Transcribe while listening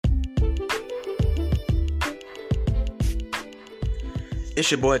It's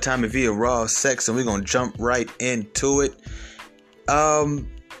your boy Tommy V of Raw Sex, and we're gonna jump right into it.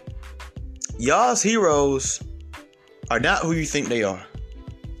 Y'all's heroes are not who you think they are.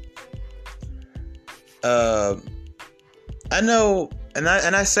 I know, and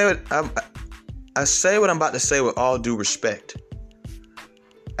I say what I say what I'm about to say with all due respect.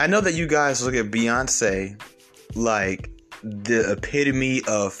 I know that you guys look at Beyonce like the epitome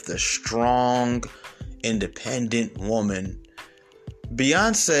of the strong, independent woman.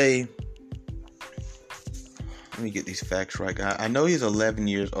 Beyonce, let me get these facts right. I know he's 11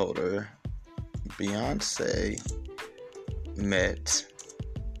 years older. Beyonce met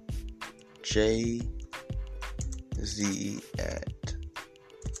Jay-Z at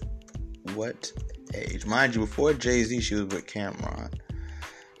what age? Mind you, before Jay-Z, she was with Cameron.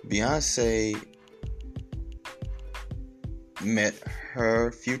 Beyonce met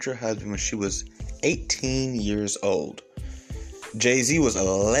her future husband when she was 18 years old. Jay-Z was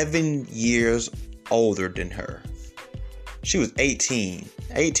 11 years older than her. She was 18.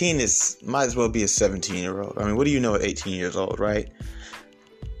 18 might as well be a 17-year-old. I mean, what do you know at 18 years old, right?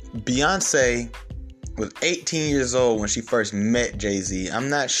 Beyonce was 18 years old when she first met Jay-Z. I'm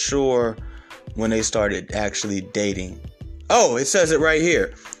not sure when they started actually dating. Oh, it says it right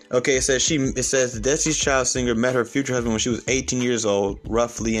here. Okay, it says the Destiny's Child singer met her future husband when she was 18 years old,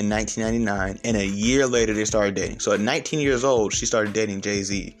 roughly in 1999, and a year later they started dating. So at 19 years old, she started dating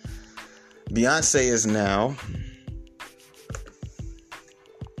Jay-Z. Beyonce is now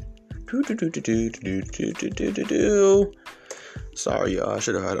sorry, y'all. I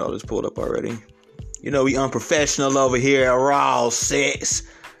should have had all this pulled up already. You know, we unprofessional over here at Raw Sex.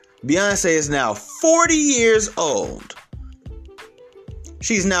 Beyonce is now 40 years old.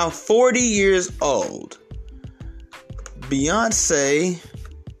 She's now 40 years old. Beyonce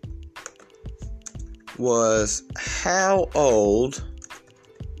was how old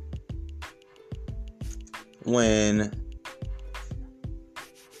when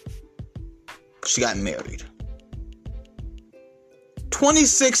she got married?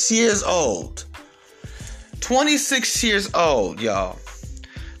 26 years old. 26 years old, y'all.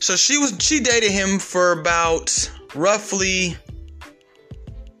 So she dated him for about roughly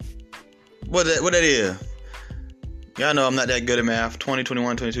what that is. Y'all know I'm not that good at math. 20,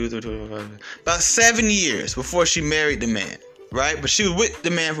 21, 22, 23, 25. About 7 years before she married the man, right? But she was with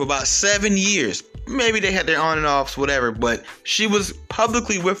the man for about 7 years. Maybe they had their on and offs, whatever, but she was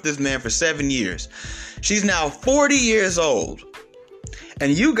publicly with this man for 7 years. She's now 40 years old.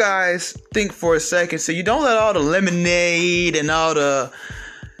 And you guys think for a second, so you don't let all the lemonade and all the,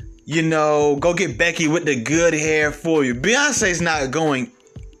 go get Becky with the good hair for you. Beyonce's not going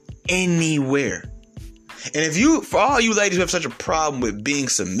anywhere. And for all you ladies who have such a problem with being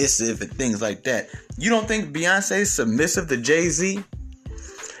submissive and things like that, you don't think Beyonce's submissive to Jay-Z?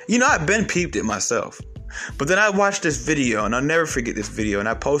 I've been peeped it myself. But then I watched this video, and I'll never forget this video, and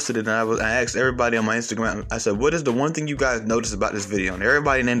I posted it, and I asked everybody on my Instagram, I said, what is the one thing you guys noticed about this video? And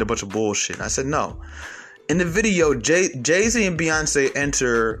everybody named a bunch of bullshit. And I said, no. In the video, Jay-Z and Beyonce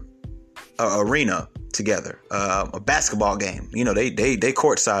enter an arena together, a basketball game. They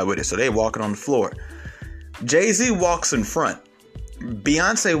courtside with it, so they walking on the floor. Jay-Z walks in front.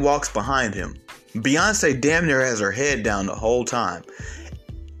 Beyonce walks behind him. Beyonce damn near has her head down the whole time.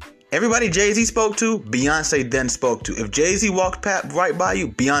 Everybody Jay-Z spoke to, Beyonce then spoke to. If Jay-Z walked right by you,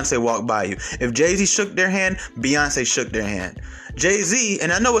 Beyonce walked by you. If Jay-Z shook their hand, Beyonce shook their hand. Jay-Z,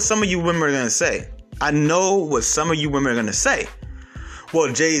 and I know what some of you women are going to say.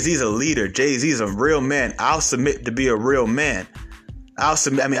 Well, Jay-Z's a leader. Jay-Z's a real man. I'll submit to be a real man. I'll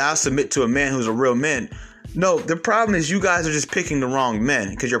submit to a man who's a real man. No, the problem is you guys are just picking the wrong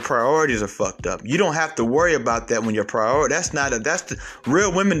men because your priorities are fucked up. You don't have to worry about that when your priority.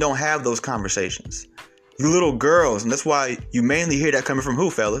 Real women don't have those conversations. You little girls, and that's why you mainly hear that coming from who,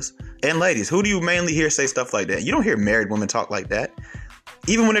 fellas and ladies? Who do you mainly hear say stuff like that? You don't hear married women talk like that.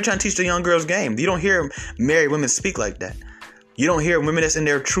 Even when they're trying to teach the young girls game, you don't hear married women speak like that. You don't hear women that's in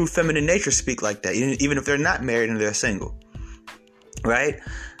their true feminine nature speak like that, even if they're not married and they're single. Right?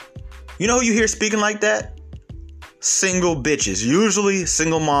 You know who you hear speaking like that? Single bitches. Usually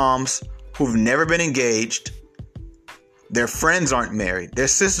single moms who've never been engaged. Their friends aren't married. Their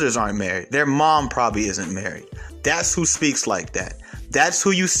sisters aren't married. Their mom probably isn't married. That's who speaks like that. That's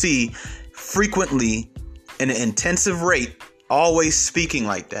who you see frequently in an intensive rate, always speaking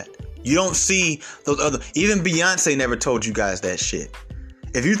like that. You don't see those other... Even Beyonce never told you guys that shit.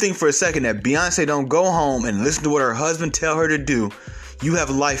 If you think for a second that Beyonce don't go home and listen to what her husband tell her to do, you have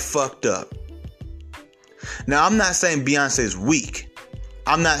life fucked up. Now, I'm not saying Beyonce's weak.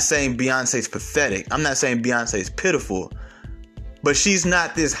 I'm not saying Beyonce's pathetic. I'm not saying Beyonce's pitiful. But she's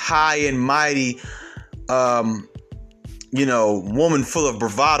not this high and mighty, woman full of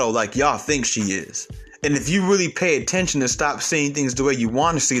bravado like y'all think she is. And if you really pay attention and stop seeing things the way you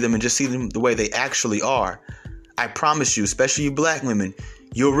want to see them and just see them the way they actually are, I promise you, especially you black women,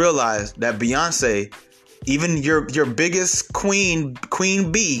 you'll realize that Beyonce, even your biggest queen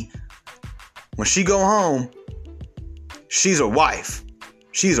bee, when she go home, she's a wife.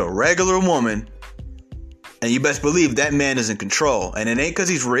 She's a regular woman. And you best believe that man is in control. And it ain't because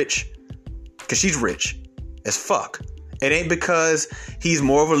he's rich. Because she's rich as fuck. It ain't because he's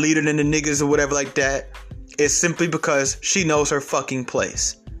more of a leader than the niggas or whatever like that. It's simply because she knows her fucking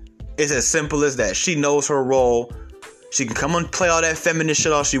place. It's as simple as that. She knows her role. She can come and play all that feminist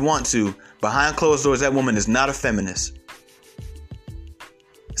shit all she wants to. Behind closed doors, that woman is not a feminist.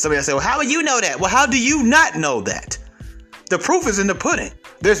 Somebody say, well, how do you know that? Well, how do you not know that? The proof is in the pudding.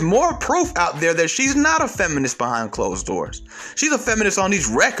 There's more proof out there that she's not a feminist behind closed doors. She's a feminist on these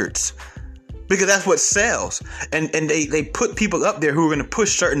records. Because that's what sells. And they put people up there who are going to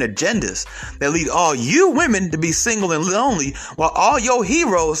push certain agendas that lead all you women to be single and lonely while all your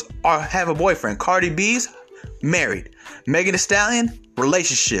heroes have a boyfriend. Cardi B's married. Megan Thee Stallion,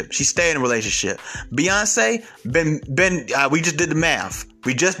 relationship. She stayed in a relationship. Beyonce, we just did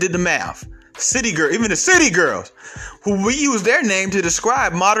the math. City girl, even the city girls, who we use their name to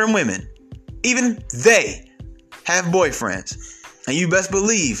describe modern women, even they have boyfriends. And you best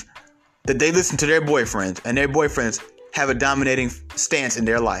believe that they listen to their boyfriends, and their boyfriends have a dominating stance in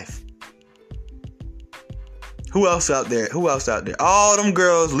their life. Who else out there? All them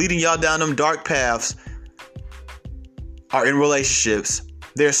girls leading y'all down them dark paths are in relationships.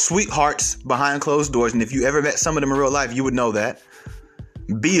 They're sweethearts behind closed doors. And if you ever met some of them in real life, you would know that.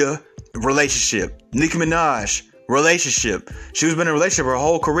 Bia, relationship. Nicki Minaj, relationship. She was been in a relationship her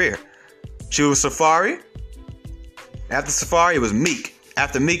whole career. She was Safari. After Safari, it was Meek.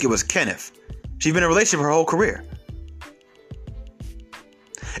 After Meek, it was Kenneth. She's been in a relationship her whole career.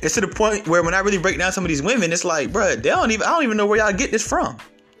 It's to the point where when I really break down some of these women, it's like, bruh, I don't even know where y'all get this from.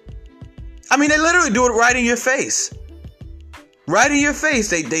 I mean, they literally do it right in your face. Right in your face.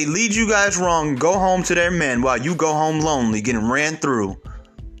 They lead you guys wrong, go home to their men while you go home lonely, getting ran through.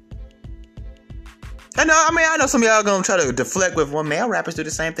 I know some of y'all gonna try to deflect with, well, male rappers do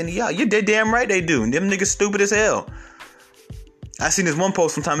the same thing to y'all. You're dead damn right they do. Them niggas stupid as hell. I seen this one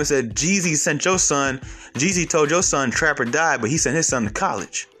post sometime that said, Jeezy told your son Trapper died, but he sent his son to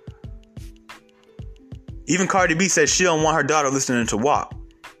college. Even Cardi B said she don't want her daughter listening to WAP.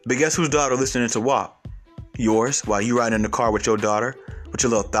 But guess whose daughter listening to WAP? Yours, while you riding in the car with your daughter, with your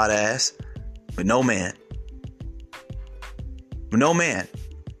little thought ass. But no man.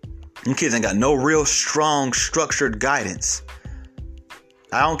 Them kids ain't got no real strong, structured guidance.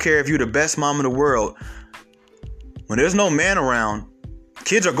 I don't care if you're the best mom in the world. When there's no man around,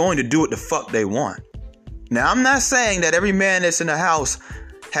 kids are going to do what the fuck they want. Now, I'm not saying that every man that's in the house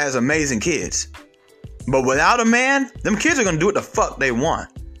has amazing kids. But without a man, them kids are going to do what the fuck they want.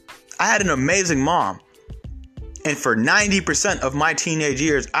 I had an amazing mom. And for 90% of my teenage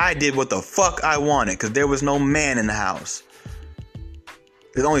years, I did what the fuck I wanted because there was no man in the house.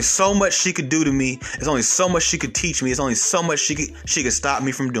 There's only so much she could do to me. There's only so much she could teach me. There's only so much she could stop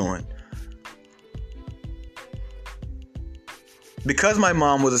me from doing. Because my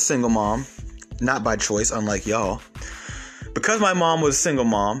mom was a single mom, not by choice, unlike y'all. Because my mom was a single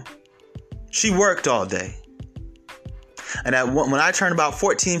mom, she worked all day. And when I turned about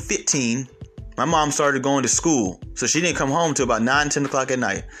 14, 15, my mom started going to school. So she didn't come home till about 9, 10 o'clock at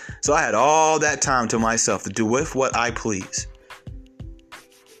night. So I had all that time to myself to do with what I please.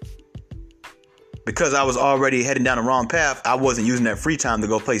 Because I was already heading down the wrong path, I wasn't using that free time to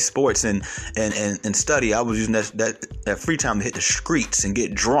go play sports and study. I was using that free time to hit the streets and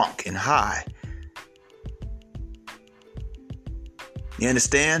get drunk and high. You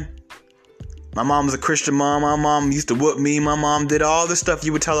understand? My mom was a Christian mom. My mom used to whoop me. My mom did all the stuff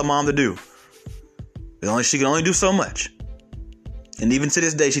you would tell a mom to do. She could only do so much. And even to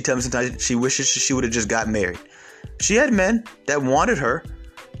this day, she tells me sometimes she wishes she would have just got married. She had men that wanted her,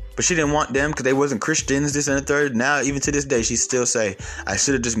 but she didn't want them because they wasn't Christians, this and the third. Now, even to this day, she still say, I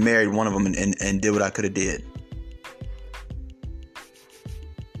should have just married one of them and did what I could have did.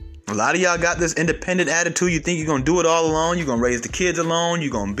 A lot of y'all got this independent attitude. You think you're going to do it all alone. You're going to raise the kids alone.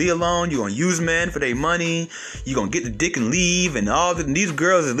 You're going to be alone. You're going to use men for their money. You're going to get the dick and leave. And these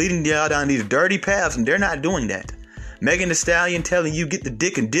girls are leading y'all down these dirty paths, and they're not doing that. Megan Thee Stallion telling you get the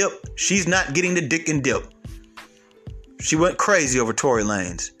dick and dip. She's not getting the dick and dip. She went crazy over Tory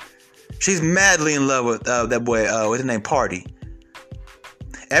Lanez. She's madly in love with that boy, what's his name, Party.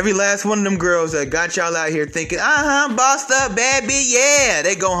 Every last one of them girls that got y'all out here thinking, bossed up, bad bitch, yeah.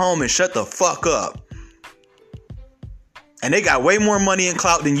 They go home and shut the fuck up. And they got way more money and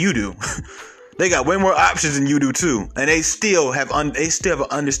clout than you do. They got way more options than you do too. And they still have an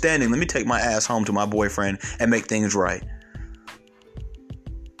understanding. Let me take my ass home to my boyfriend and make things right.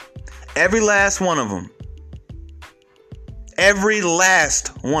 Every last one of them. Every last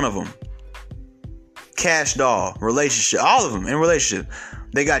one of them. Cash doll, relationship, all of them in relationship.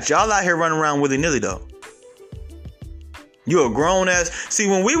 They got y'all out here running around willy-nilly though. You a grown ass. See,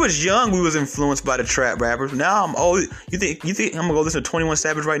 when we was young, we was influenced by the trap rappers. Now I'm old. You think I'm gonna go listen to 21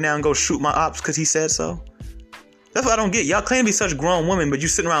 Savage right now and go shoot my ops because he said so? That's what I don't get. Y'all claim to be such grown women, but you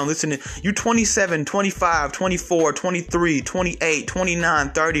sitting around listening. You 27, 25, 24, 23, 28,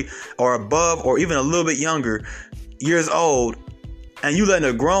 29, 30 or above, or even a little bit younger years old, and you letting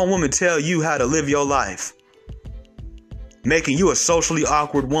a grown woman tell you how to live your life. Making you a socially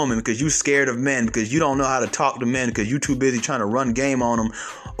awkward woman because you scared of men, because you don't know how to talk to men, because you too busy trying to run game on them,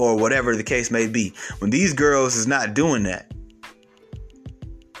 or whatever the case may be. When these girls is not doing that,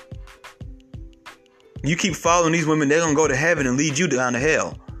 you keep following these women, they're gonna go to heaven and lead you down to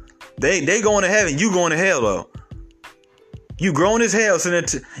hell. They going to heaven, you going to hell though. You grown as hell, so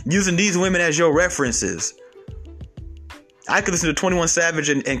using these women as your references. I could listen to 21 Savage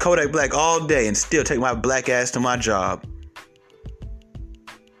and Kodak Black all day and still take my black ass to my job.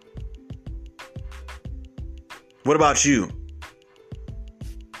 What about you?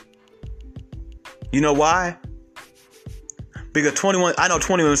 You know why? Because I know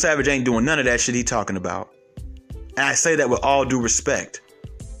 21 Savage ain't doing none of that shit he talking about. And I say that with all due respect.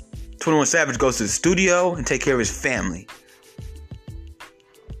 21 Savage goes to the studio and take care of his family.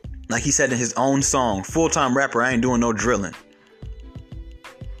 Like he said in his own song, full-time rapper, I ain't doing no drilling.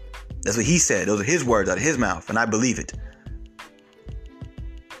 That's what he said. Those are his words out of his mouth, and I believe it.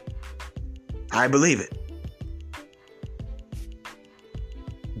 I believe it.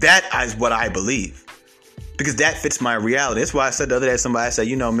 That is what I believe. Because that fits my reality. That's why I said the other day, somebody said,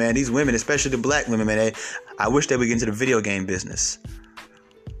 you know, man, these women, especially the black women, man, I wish they would get into the video game business.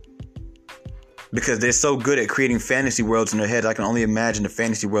 Because they're so good at creating fantasy worlds in their heads. I can only imagine the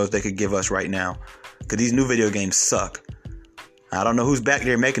fantasy worlds they could give us right now. Because these new video games suck. I don't know who's back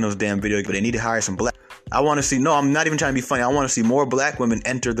there making those damn video games, but they need to hire some black. I want to see, no, I'm not even trying to be funny. I want to see more black women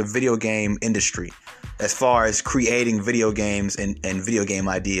enter the video game industry as far as creating video games and video game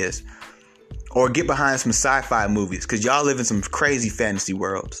ideas. Or get behind some sci-fi movies, because y'all live in some crazy fantasy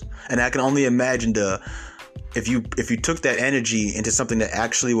worlds. And I can only imagine if you took that energy into something that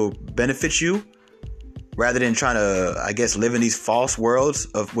actually will benefit you, rather than trying to, I guess, live in these false worlds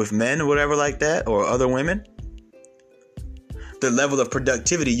with men or whatever like that, or other women, the level of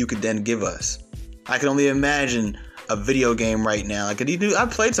productivity you could then give us. I can only imagine a video game right now. Like, I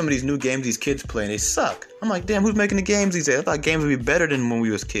played some of these new games these kids play, and they suck. I'm like, damn, who's making the games these days? I thought games would be better than when we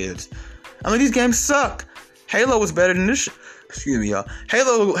was kids. I mean, these games suck. Halo was better than this shit. Excuse me, y'all.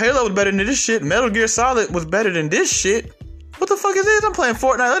 Halo was better than this shit. Metal Gear Solid was better than this shit. What the fuck is this? I'm playing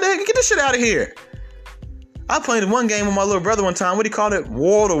Fortnite. Get this shit out of here. I played one game with my little brother one time. What do you call it?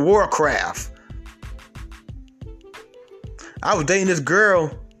 World of Warcraft. I was dating this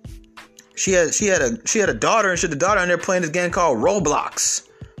girl. She had a daughter and shit. The daughter in there playing this game called Roblox.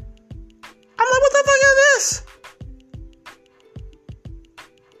 I'm like, what the fuck is this?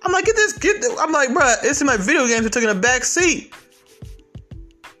 I'm like, I'm like, bruh, it's in my video games that took in a back seat.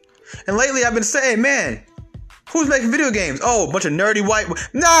 And lately I've been saying, man, who's making video games? Oh, a bunch of nerdy white.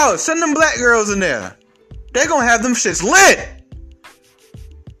 No, send them black girls in there. They're gonna have them shits lit.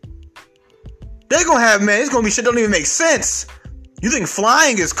 They're gonna have, man, it's gonna be shit that don't even make sense. You think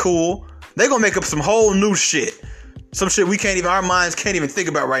flying is cool? They're gonna make up some whole new shit. Some shit our minds can't even think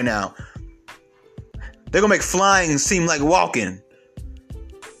about right now. They're gonna make flying seem like walking.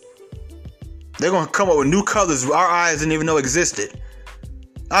 They're gonna come up with new colors our eyes didn't even know existed.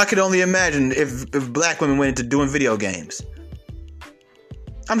 I could only imagine if black women went into doing video games.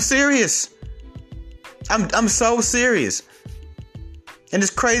 I'm serious. I'm so serious. And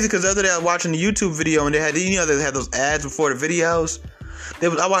it's crazy because the other day I was watching the YouTube video and they had those ads before the videos. I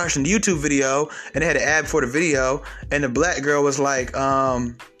was watching the YouTube video and they had an ad before the video and the black girl was like,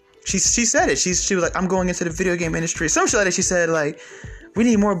 she said it. She was like, I'm going into the video game industry. Some shit like that. She said like, we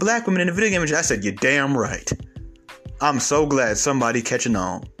need more black women in the video game industry. I said, you're damn right. I'm so glad somebody catching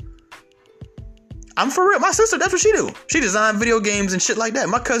on. I'm for real. My sister, that's what she do. She designed video games and shit like that.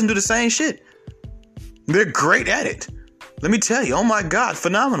 My cousin do the same shit. They're great at it. Let me tell you, oh my God,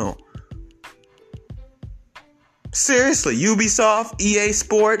 phenomenal. Seriously, Ubisoft, EA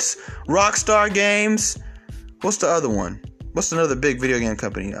Sports, Rockstar Games. What's the other one? What's another big video game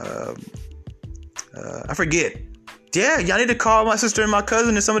company? I forget. Yeah, y'all need to call my sister and my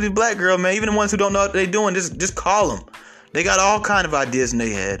cousin and some of these black girls, man. Even the ones who don't know what they're doing, just call them. They got all kind of ideas in their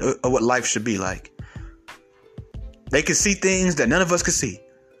head of what life should be like. They can see things that none of us can see.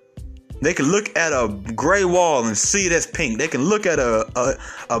 They can look at a gray wall and see it as pink. They can look at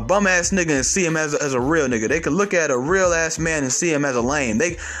a bum ass nigga and see him as a real nigga. They can look at a real ass man and see him as a lame.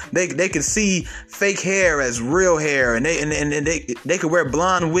 They can see fake hair as real hair, and they can wear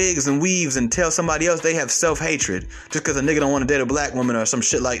blonde wigs and weaves and tell somebody else they have self-hatred just because a nigga don't want to date a black woman or some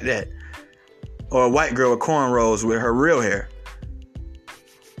shit like that, or a white girl with cornrows with her real hair.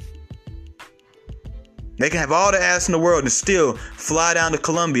 They can have all the ass in the world and still fly down to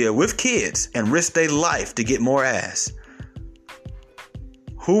Colombia with kids and risk their life to get more ass.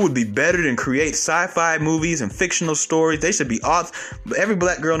 Who would be better than create sci-fi movies and fictional stories? They should be every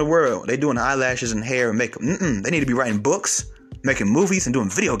black girl in the world. They doing eyelashes and hair and makeup. They need to be writing books, making movies, and doing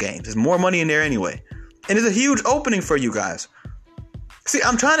video games. There's more money in there anyway. And it's a huge opening for you guys. See,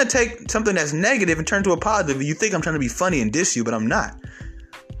 I'm trying to take something that's negative and turn to a positive. You think I'm trying to be funny and diss you, but I'm not.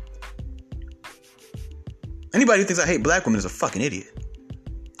 Anybody who thinks I hate black women is a fucking idiot.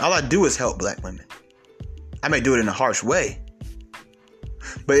 All I do is help black women. I may do it in a harsh way,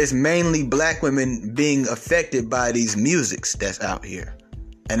 but it's mainly black women being affected by these musics that's out here.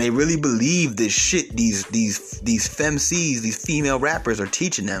 And they really believe this shit these femcs, these female rappers are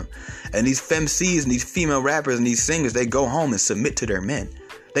teaching them. And these femcs and these female rappers and these singers, they go home and submit to their men.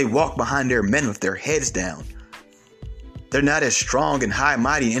 They walk behind their men with their heads down. They're not as strong and high,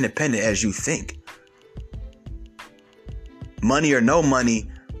 mighty, and independent as you think. Money or no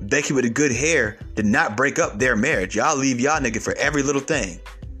money, Becky with the good hair did not break up their marriage. Y'all leave y'all nigga for every little thing.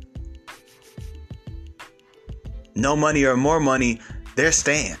 No money or more money, they're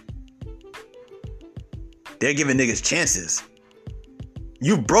staying. They're giving niggas chances.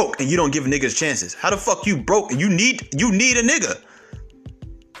 You broke and you don't give niggas chances. How the fuck you broke and you need a nigga?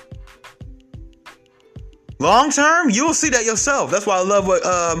 Long term, you'll see that yourself. That's why I love what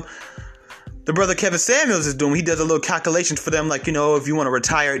the brother Kevin Samuels is doing. He does a little calculations for them, like, you know, if you want to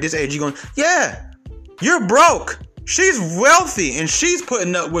retire at this age, you're going, yeah, you're broke. She's wealthy and she's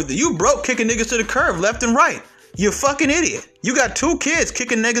putting up with it. You broke, kicking niggas to the curb left and right. You fucking idiot. You got 2 kids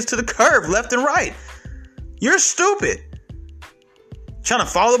kicking niggas to the curb left and right. You're stupid. Trying to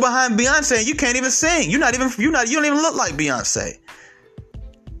follow behind Beyonce and you can't even sing. You don't even look like Beyonce.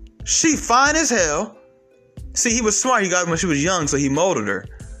 She fine as hell. See, he was smart. He got her when she was young, so he molded her.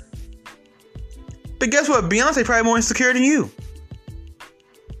 But guess what? Beyonce probably more insecure than you.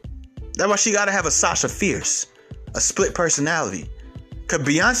 That's why she got to have a Sasha Fierce, a split personality. Because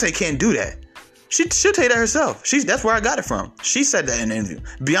Beyonce can't do that. She'll tell you that herself. That's where I got it from. She said that in the interview.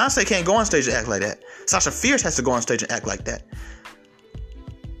 Beyonce can't go on stage and act like that. Sasha Fierce has to go on stage and act like that.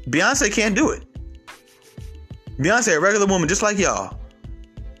 Beyonce can't do it. Beyonce a regular woman just like y'all.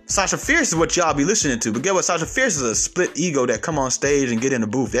 Sasha Fierce is what y'all be listening to. But get what? Sasha Fierce is a split ego that come on stage and get in the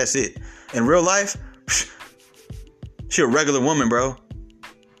booth. That's it. In real life, she a regular woman, bro.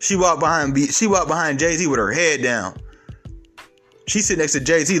 She walked behind Jay-Z with her head down. She sit next to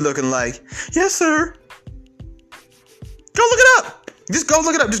Jay-Z looking like, yes, sir. Go look it up. Just go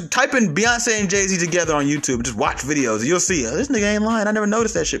look it up. Just type in Beyonce and Jay-Z together on YouTube. Just watch videos and you'll see. This nigga ain't lying. I never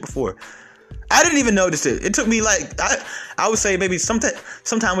noticed that shit before. I didn't even notice it. It took me like, I would say maybe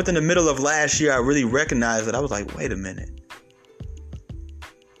sometime within the middle of last year, I really recognized it. I was like, wait a minute.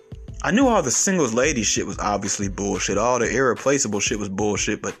 I knew all the singles lady shit was obviously bullshit. All the irreplaceable shit was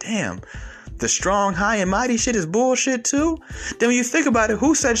bullshit. But damn, the strong, high, and mighty shit is bullshit too. Then when you think about it,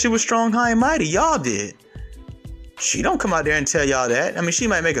 who said she was strong, high, and mighty? Y'all did. She don't come out there and tell y'all that. I mean, she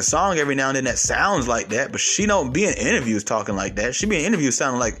might make a song every now and then that sounds like that, but she don't be in interviews talking like that. She be in interviews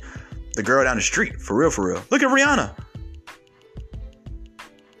sounding like the girl down the street. For real, for real. Look at Rihanna.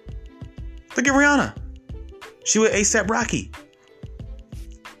 Look at Rihanna. She with A$AP Rocky.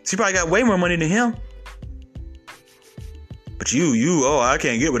 She probably got way more money than him. But I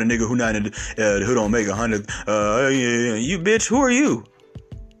can't get with a nigga who don't make 100. You bitch, who are you?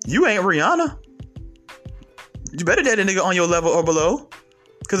 You ain't Rihanna. You better date a nigga on your level or below.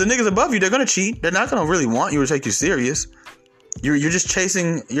 Because the niggas above you, they're gonna cheat. They're not gonna really want you or take you serious. You're just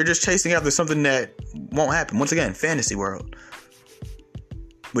chasing after something that won't happen. Once again, fantasy world.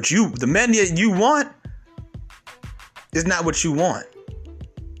 But the men that you want is not what you want.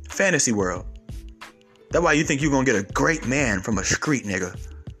 Fantasy world. That's why you think you're gonna get a great man from a street nigga.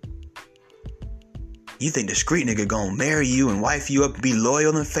 You think the street nigga gonna marry you and wife you up, be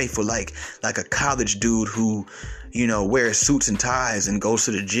loyal and faithful like a college dude who, wears suits and ties and goes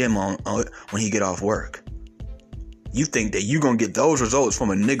to the gym when he get off work. You think that you're gonna get those results from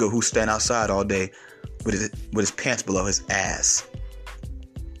a nigga who stand outside all day with his pants below his ass,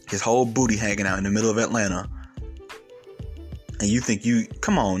 his whole booty hanging out in the middle of Atlanta, and you think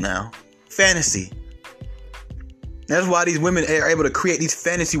come on now, fantasy. That's why these women are able to create these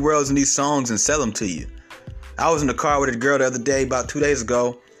fantasy worlds and these songs and sell them to you. I was in the car with a girl the other day, about 2 days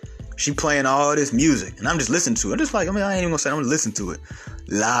ago. She playing all this music, and I'm just listening to it. I'm just like, I ain't even gonna say I'm gonna listen to it.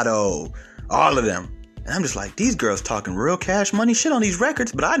 Lotto, all of them. And I'm just like, these girls talking real cash money shit on these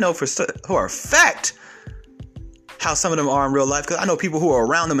records, but I know for a fact how some of them are in real life, because I know people who are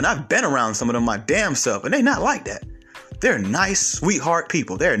around them, and I've been around some of them my damn self, and they not like that. They're nice, sweetheart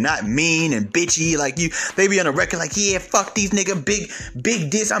people. They're not mean and bitchy like you. They be on a record like, yeah, fuck these nigga,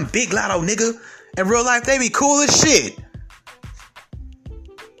 big this, I'm big Lotto nigga. In real life, they be cool as shit.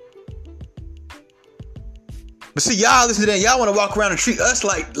 But see, y'all listen to that. Y'all want to walk around and treat us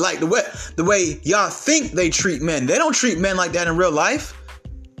like the way y'all think they treat men. They don't treat men like that in real life.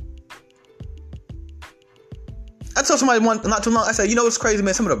 I told somebody not too long. I said, you know what's crazy,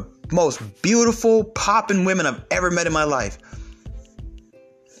 man? Some of the most beautiful, popping women I've ever met in my life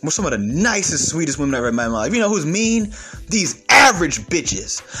were some of the nicest, sweetest women I've ever met in my life. You know who's mean? These average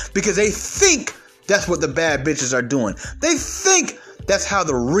bitches, because they think that's what the bad bitches are doing. They think that's how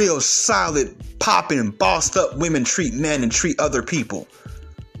the real solid, popping, bossed up women treat men and treat other people.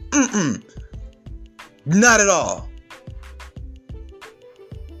 Not at all.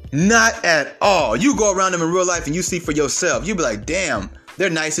 Not at all. You go around them in real life and you see for yourself. You be like, damn, they're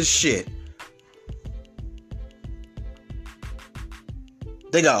nice as shit.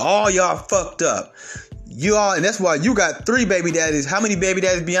 They got all y'all fucked up. You all, and that's why you got 3 baby daddies. How many baby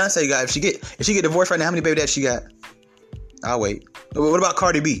daddies Beyonce got? If she get divorced right now, how many baby daddies she got? I'll wait. What about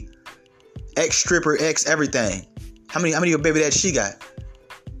Cardi B? Ex stripper, ex everything. How many baby daddies she got?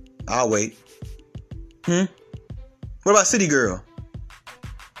 I'll wait. What about City Girl?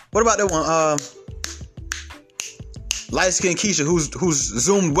 What about that one? Light skinned Keisha, who's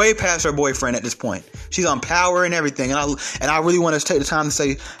zoomed way past her boyfriend at this point. She's on Power and everything, and I really want to take the time to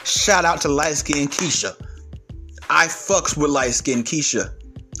say shout out to light skinned Keisha. I fucks with light skinned Keisha.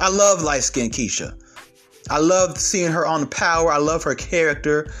 I love light skinned Keisha. I love seeing her on Power. I love her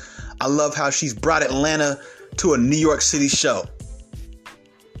character. I love how she's brought Atlanta to a New York City show.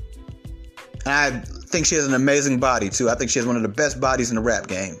 And I think she has an amazing body too. I think she has one of the best bodies in the rap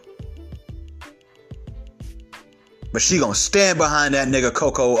game. But she gonna stand behind that nigga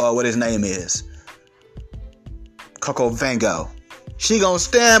Coco, what his name is. Coco Van Gogh. She gonna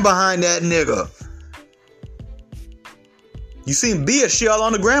stand behind that nigga. You seen Bia, she all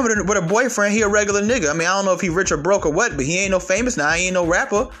on the ground with her boyfriend. He a regular nigga. I mean, I don't know if he rich or broke or what, but he ain't no famous now. He ain't no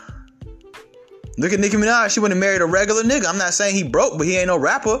rapper. Look at Nicki Minaj. She wouldn't have married a regular nigga. I'm not saying he broke, but he ain't no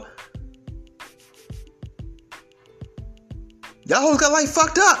rapper. Y'all hoes got life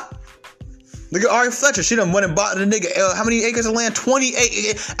fucked up. Look at Ari Fletcher. She done went and bought the nigga. How many acres of land?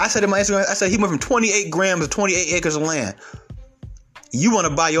 28. I said in my Instagram, I said he went from 28 grams to 28 acres of land. You want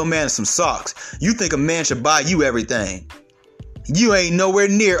to buy your man some socks. You think a man should buy you everything. You ain't nowhere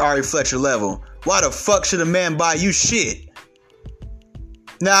near Ari Fletcher level. Why the fuck should a man buy you shit?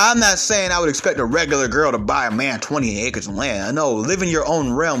 Now, I'm not saying I would expect a regular girl to buy a man 28 acres of land. No, live in your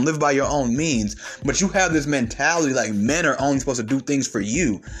own realm. Live by your own means. But you have this mentality like men are only supposed to do things for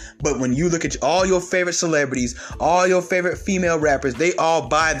you. But when you look at all your favorite celebrities, all your favorite female rappers, they all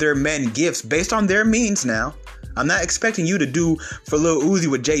buy their men gifts based on their means now. I'm not expecting you to do for Lil Uzi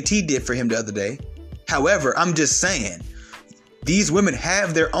what JT did for him the other day. However, I'm just saying, these women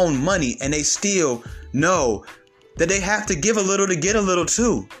have their own money and they still know that they have to give a little to get a little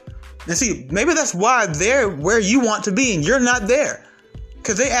too. And see, maybe that's why they're where you want to be and you're not there.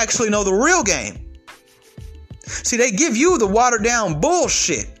 Because they actually know the real game. See, they give you the watered down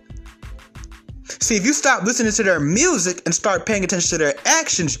bullshit. See, if you stop listening to their music and start paying attention to their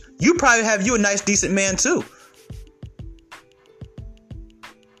actions, you probably have you a nice, decent man too.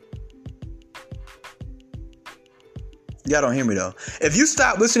 Y'all don't hear me though. If you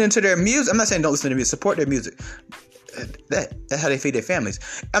stop listening to their music, I'm not saying don't listen to music, support their music. That's how they feed their families.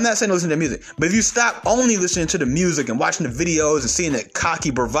 I'm not saying don't listen to their music, but if you stop only listening to the music and watching the videos and seeing that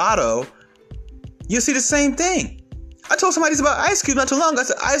cocky bravado, you'll see the same thing. I told somebody about Ice Cube not too long ago. I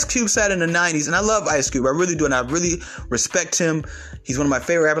said Ice Cube sat in the 90s, and I love Ice Cube. I really do, and I really respect him. He's one of my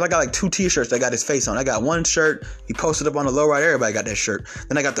favorite rappers. I got like 2 t-shirts that got his face on. I got one shirt. He posted up on the low right. Everybody got that shirt.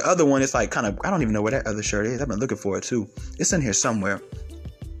 Then I got the other one. It's like kind of, I don't even know where that other shirt is. I've been looking for it too. It's in here somewhere.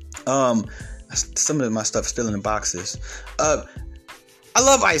 Some of my stuff's still in the boxes. I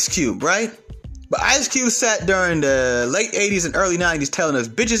love Ice Cube, right? But Ice Cube sat during the late 80s and early 90s telling us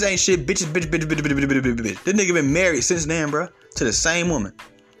bitches ain't shit, bitches, bitch, bitch, bitch, bitch, bitch, bitch, bitch, bitch. This nigga been married since then, bro, to the same woman.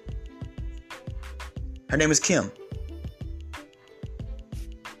 Her name is Kim.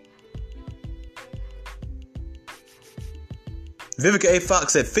 Vivica A.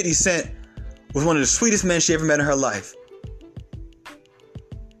 Fox said 50 Cent was one of the sweetest men she ever met in her life.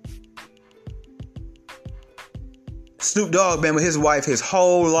 Snoop Dogg been with his wife his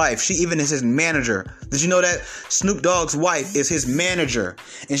whole life. She even is his manager. Did you know that? Snoop Dogg's wife is his manager.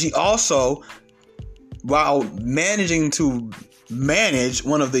 And she also, while managing to manage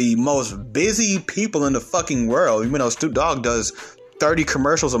one of the most busy people in the fucking world, even though Snoop Dogg does 30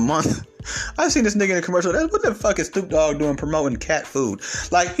 commercials a month. I've seen this nigga in a commercial. What the fuck is Snoop Dogg doing promoting cat food?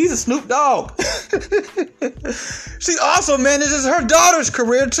 Like, he's a Snoop Dogg. She also manages her daughter's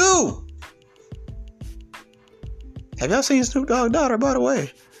career too. Have y'all seen Snoop Dogg's daughter, by the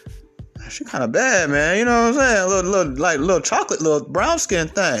way? She kind of bad, man. You know what I'm saying? Little chocolate, little brown skin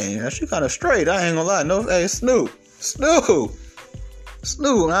thing. She kind of straight. I ain't gonna lie. No, hey, Snoop.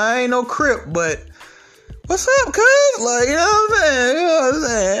 I ain't no Crip, but what's up, cuz? Like, you know what I'm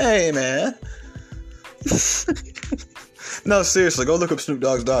saying? Hey, man. No, seriously, go look up Snoop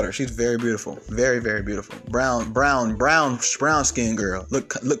Dogg's daughter. She's very beautiful. Very, very beautiful. Brown skin girl. Look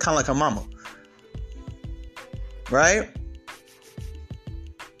kind of like her mama. Right?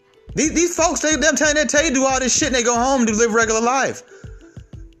 These folks, they tell you do all this shit and they go home to live regular life.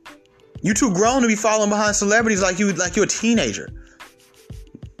 You too grown to be following behind celebrities like you're a teenager.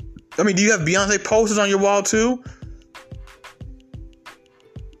 I mean, do you have Beyonce posters on your wall too?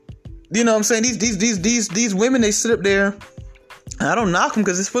 You know what I'm saying? These women, they sit up there, and I don't knock them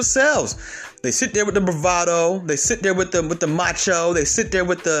because it's what sells. They sit there with the bravado. They sit there with the macho. They sit there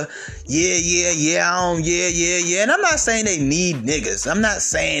with the yeah. And I'm not saying they need niggas. I'm not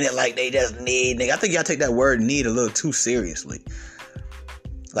saying it like they just need niggas. I think y'all take that word need a little too seriously.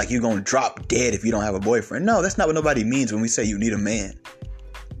 Like you're gonna drop dead if you don't have a boyfriend. No, that's not what nobody means when we say you need a man.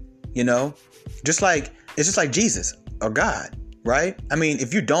 You know, it's just like Jesus or God, right? I mean,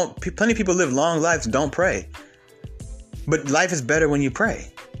 if you don't, plenty of people live long lives, don't pray, but life is better when you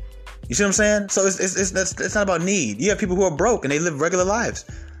pray. You see what I'm saying? So it's not about need. You have people who are broke and they live regular lives.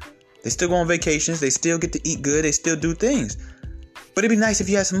 They still go on vacations. They still get to eat good. They still do things. But it'd be nice if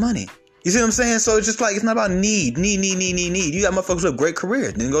you had some money. You see what I'm saying? So it's just like, it's not about need. You got motherfuckers who have great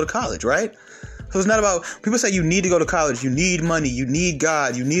careers, didn't go to college, right? So it's not about, people say you need to go to college. You need money. You need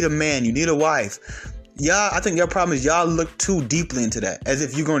God. You need a man. You need a wife. Y'all, I think your problem is y'all look too deeply into that. As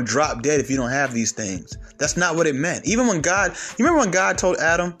if you're going to drop dead if you don't have these things. That's not what it meant. Even when God, you remember when God told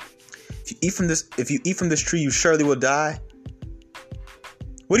Adam, if you eat from this tree, you surely will die.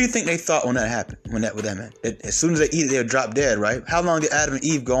 What do you think they thought when that happened? What that meant? As soon as they eat it, they'll drop dead, right? How long did Adam and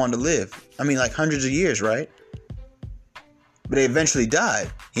Eve go on to live? I mean, like hundreds of years, right? But they eventually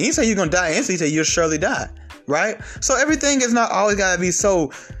died. He didn't say you're gonna die instantly. He said you'll surely die, right? So everything is not always gotta be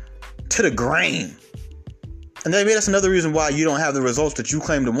so to the grain. And maybe that's another reason why you don't have the results that you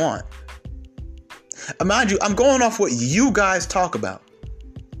claim to want. Mind you, I'm going off what you guys talk about.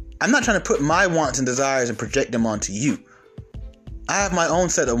 I'm not trying to put my wants and desires and project them onto you. I have my own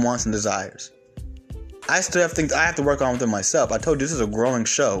set of wants and desires. I still have things I have to work on within myself. I told you this is a growing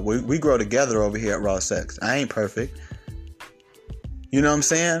show. We grow together over here at Raw Sex. I ain't perfect. You know what I'm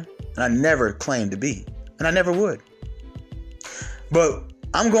saying? And I never claimed to be. And I never would. But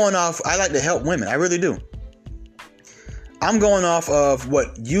I'm going off, I like to help women. I really do. I'm going off of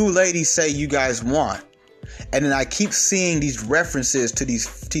what you ladies say you guys want. And then I keep seeing these references to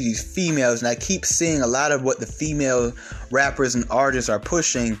these females, and I keep seeing a lot of what the female rappers and artists are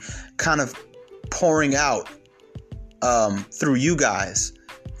pushing kind of pouring out through you guys,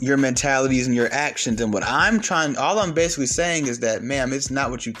 your mentalities and your actions. And what all I'm basically saying is that, ma'am, it's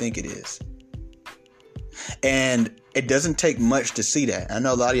not what you think it is. And it doesn't take much to see that. I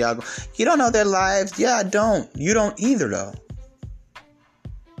know a lot of y'all go, you don't know their lives. Yeah, I don't. You don't either, though.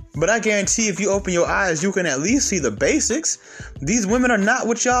 But I guarantee if you open your eyes, you can at least see the basics. These women are not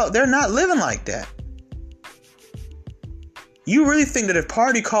they're not living like that. You really think that if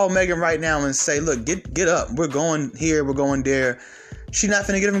Party called Megan right now and say, look, get up. We're going here. We're going there. She's not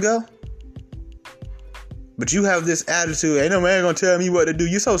finna get him go? But you have this attitude. Ain't no man gonna tell me what to do.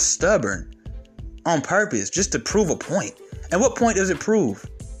 You're so stubborn. On purpose. Just to prove a point. And what point does it prove?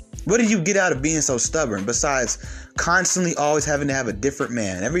 What did you get out of being so stubborn besides constantly always having to have a different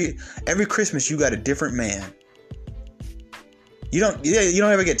man? Every Christmas you got a different man. You don't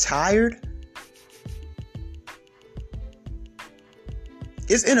ever get tired?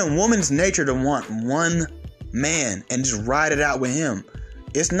 It's in a woman's nature to want one man and just ride it out with him.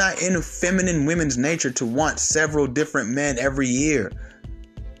 It's not in feminine women's nature to want several different men every year.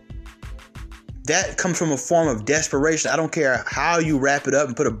 That comes from a form of desperation. I don't care how you wrap it up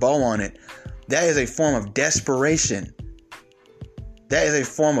and put a bow on it. That is a form of desperation. That is a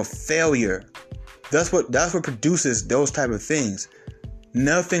form of failure. That's what produces those type of things.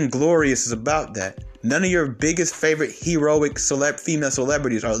 Nothing glorious is about that. None of your biggest favorite heroic female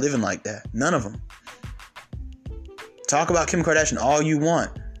celebrities are living like that. None of them. Talk about Kim Kardashian all you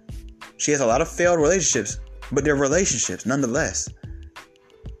want. She has a lot of failed relationships, but they're relationships nonetheless.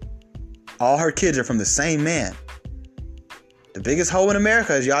 All her kids are from the same man. The biggest hoe in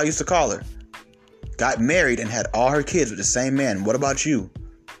America, as y'all used to call her, got married and had all her kids with the same man. What about you?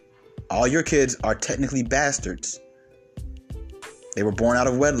 All your kids are technically bastards. They were born out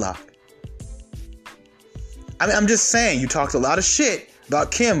of wedlock. I mean, I'm just saying, you talked a lot of shit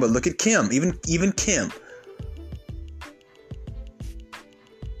about Kim, but look at Kim. Even Kim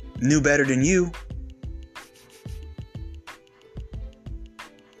knew better than you.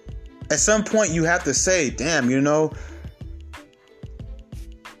 At some point, you have to say, damn,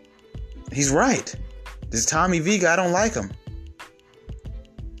 he's right. This Tommy V guy, I don't like him.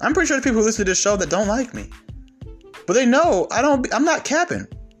 I'm pretty sure the people who listen to this show that don't like me. But they know I'm not capping.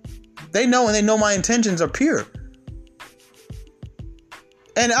 They know, and they know my intentions are pure.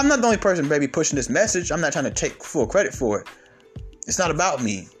 And I'm not the only person, baby, pushing this message. I'm not trying to take full credit for it. It's not about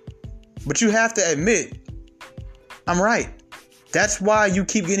me. But you have to admit, I'm right. That's why you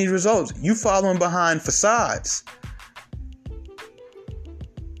keep getting these results. You following behind facades.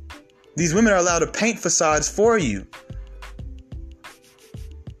 These women are allowed to paint facades for you.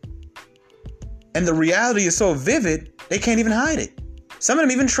 And the reality is so vivid, they can't even hide it. Some of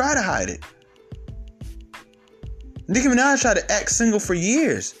them even try to hide it. Nicki Minaj tried to act single for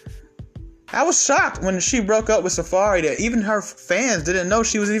years. I was shocked when she broke up with Safaree that even her fans didn't know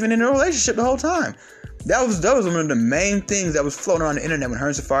she was even in a relationship the whole time. That was one of the main things that was floating around the internet when her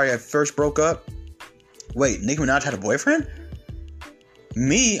and Safaree first broke up. Wait, Nicki Minaj had a boyfriend?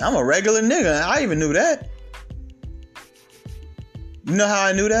 Me, I'm a regular nigga. I even knew that. You know how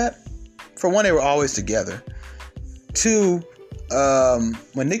I knew that? For one, they were always together. Two,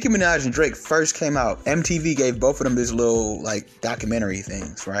 when Nicki Minaj and Drake first came out, MTV gave both of them these little documentary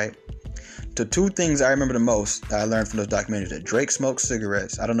things, right? The two things I remember the most that I learned from those documentaries, that Drake smoked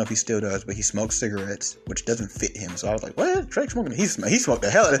cigarettes. I don't know if he still does, but he smoked cigarettes, which doesn't fit him. So I was like, what? Drake smoking? He smoked the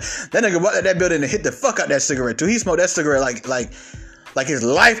hell out of it. That nigga walked out that building and hit the fuck out that cigarette too. He smoked that cigarette like his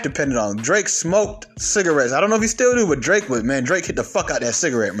life depended on it. Drake smoked cigarettes. I don't know if he still do, but Drake hit the fuck out that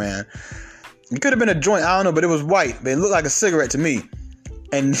cigarette, man. It could have been a joint, I don't know, but it was white. But it looked like a cigarette to me.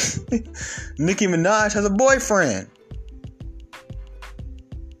 And Nicki Minaj has a boyfriend.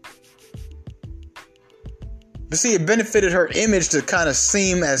 But see, it benefited her image to kind of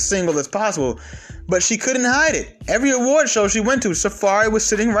seem as single as possible. But she couldn't hide it. Every award show she went to, Safaree was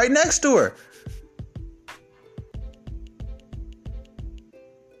sitting right next to her.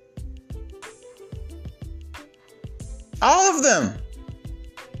 All of them.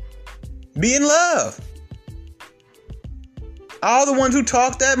 Be in love. All the ones who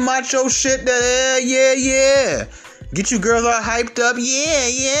talk that macho shit that, yeah. Get you girls all hyped up.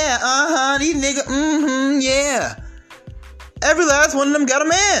 Yeah, these niggas, yeah. Every last one of them got a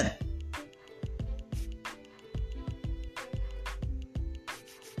man.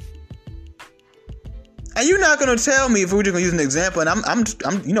 And you're not gonna tell me, if we're just gonna use an example, and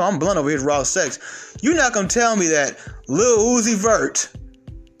I'm blunt over here, raw sex. You're not gonna tell me that Lil Uzi Vert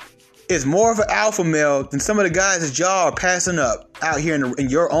is more of an alpha male than some of the guys that y'all are passing up out here in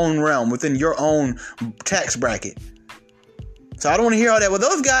your own realm, within your own tax bracket. So I don't want to hear all that. Well,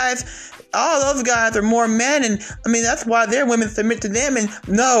 all those guys are more men, and I mean that's why their women submit to them. And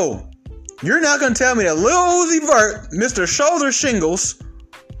no, you're not going to tell me that Lil Uzi Vert, Mr. Shoulder Shingles,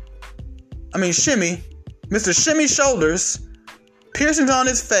 Shimmy, Mr. Shimmy Shoulders, piercings on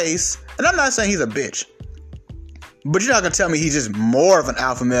his face, and I'm not saying he's a bitch, but you're not going to tell me he's just more of an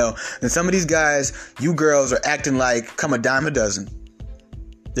alpha male than some of these guys you girls are acting like come a dime a dozen,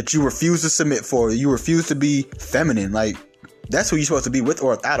 that you refuse to submit for, you refuse to be feminine. Like, that's who you're supposed to be with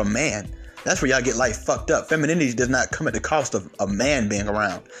or without a man. That's where y'all get life fucked up. Femininity does not come at the cost of a man being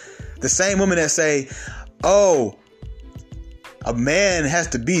around. The same women that say, oh, a man has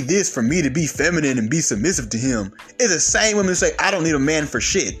to be this for me to be feminine and be submissive to him, is the same women who say, I don't need a man for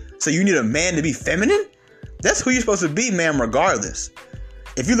shit. So you need a man to be feminine? That's who you're supposed to be, ma'am, regardless.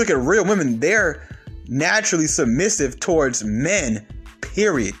 If you look at real women, they're naturally submissive towards men,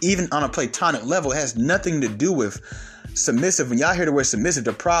 period. Even on a platonic level, it has nothing to do with submissive. When y'all hear the word submissive,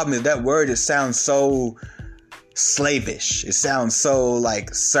 the problem is that word just sounds so slavish. It sounds so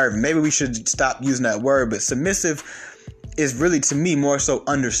like servant. Maybe we should stop using that word, but submissive is really, to me, more so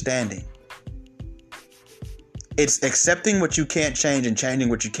understanding. It's accepting what you can't change and changing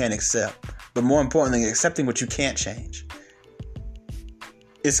what you can't accept. But more importantly, accepting what you can't change.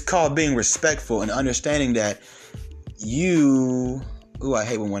 It's called being respectful and understanding that you... Ooh, I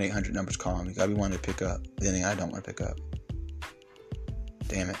hate when 1-800 numbers call me. I be wanting to pick up. Then I don't want to pick up.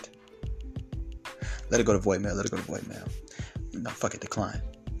 Damn it. Let it go to voicemail. No, fuck it, decline.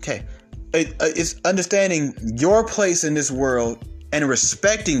 Okay. It's understanding your place in this world and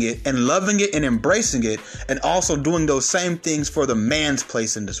respecting it and loving it and embracing it, and also doing those same things for the man's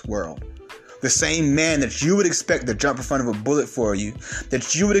place in this world. The same man that you would expect to jump in front of a bullet for you,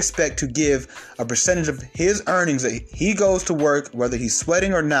 that you would expect to give a percentage of his earnings that he goes to work, whether he's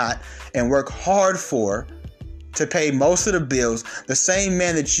sweating or not, and work hard for to pay most of the bills. The same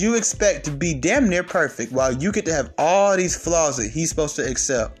man that you expect to be damn near perfect, while you get to have all these flaws that he's supposed to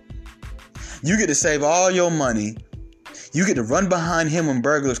accept. You get to save all your money. You get to run behind him when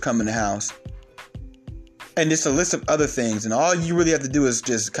burglars come in the house. And just a list of other things. And all you really have to do is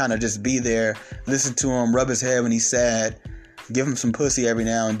just kind of just be there, listen to him, rub his head when he's sad, give him some pussy every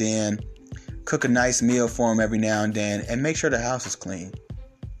now and then, cook a nice meal for him every now and then, and make sure the house is clean.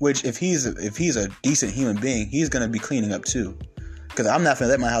 Which, if he's a decent human being, he's going to be cleaning up too. Because I'm not going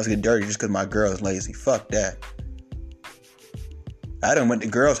to let my house get dirty just because my girl is lazy. Fuck that. I done went to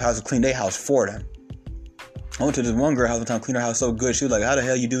girls' house to clean their house for them. I went to this one girl house one time, cleaned her house so good. She was like, how the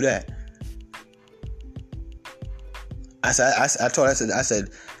hell you do that? I said,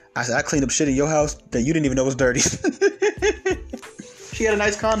 I cleaned up shit in your house that you didn't even know was dirty. She had a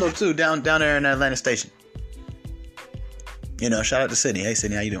nice condo too, down there in Atlanta Station. You know, shout out to Sydney. Hey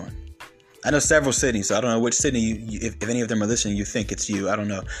Sydney, how you doing? I know several Sydneys, so I don't know which Sydney, if any of them are listening, you think it's you. I don't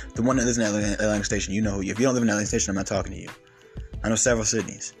know. The one that lives in Atlanta Station, you know who you. If you don't live in Atlanta Station, I'm not talking to you. I know several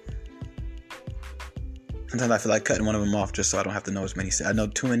Sydneys. Sometimes I feel like cutting one of them off just so I don't have to know as many. I know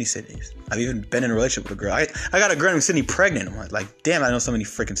too many Sydneys. I've even been in a relationship with a girl. I got a girl named Sydney pregnant. I'm like, damn, I know so many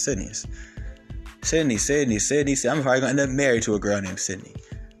freaking Sydneys. Sydney. I'm probably going to end up married to a girl named Sydney.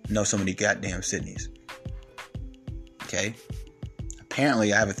 Know so many goddamn Sydneys. Okay?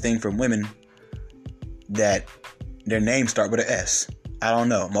 Apparently, I have a thing for women that their names start with an S. I don't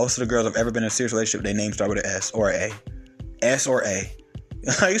know. Most of the girls I've ever been in a serious relationship, their names start with an S or A. S or A.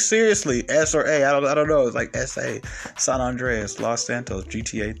 Like, seriously, S or A. I don't know. It's like SA, San Andreas, Los Santos,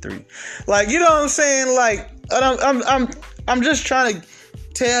 GTA 3. Like, you know what I'm saying? Like, I'm just trying to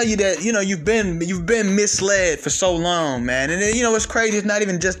tell you that, you know, you've been misled for so long, man. And then, you know, it's crazy. It's not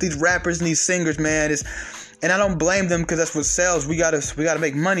even just these rappers and these singers, man. And I don't blame them, because that's what sells. We gotta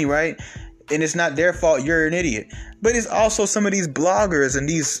make money, right? And it's not their fault. You're an idiot. But it's also some of these bloggers and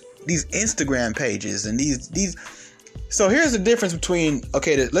these Instagram pages and these. So here's the difference between,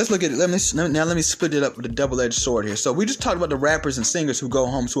 okay, let's look at it. Let me split it up with a double-edged sword here. So we just talked about the rappers and singers who go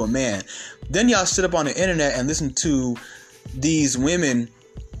home to a man. Then y'all sit up on the internet and listen to these women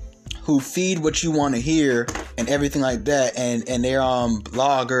who feed what you want to hear and everything like that, and they're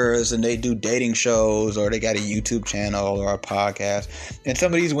bloggers and they do dating shows, or they got a YouTube channel or a podcast. And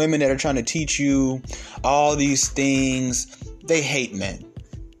some of these women that are trying to teach you all these things, they hate men.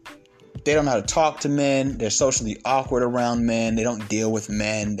 They don't know how to talk to men. They're socially awkward around men. They don't deal with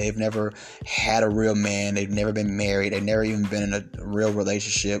men. They've never had a real man. They've never been married. They've never even been in a real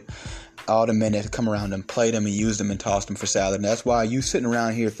relationship. All the men that come around them play them and use them and toss them for salad. And that's why you sitting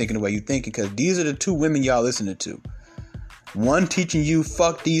around here thinking the way you thinking, because these are the two women y'all listening to. One teaching you,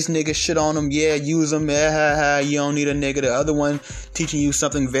 fuck these niggas, shit on them, yeah, use them, you don't need a nigga. The other one teaching you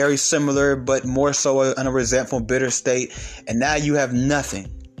something very similar, but more so in a resentful, bitter state. And now you have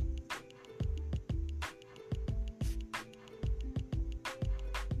nothing.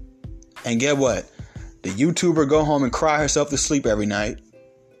 And get what? The YouTuber go home and cry herself to sleep every night.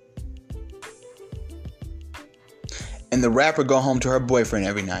 And the rapper go home to her boyfriend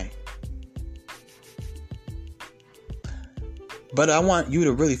every night. But I want you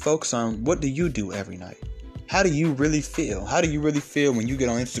to really focus on, what do you do every night? How do you really feel? How do you really feel when you get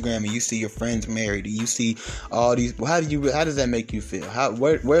on Instagram and you see your friends married? You see all these. How does that make you feel?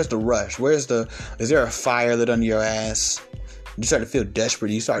 Where's the rush? Is there a fire lit under your ass? You start to feel desperate.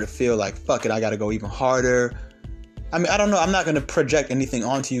 You start to feel like, fuck it, I gotta go even harder. I mean, I don't know. I'm not gonna project anything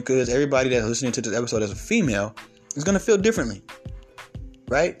onto you, because everybody that's listening to this episode as a female is gonna feel differently,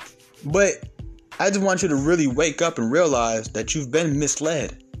 right? But I just want you to really wake up and realize that you've been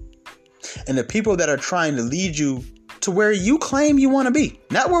misled. And the people that are trying to lead you to where you claim you want to be,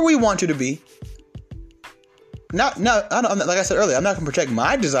 not where we want you to be, I don't, like I said earlier, I'm not going to project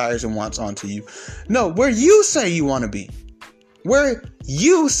my desires and wants onto you. No, where you say you want to be. Where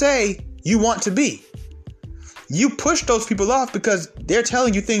you say you want to be. You push those people off because they're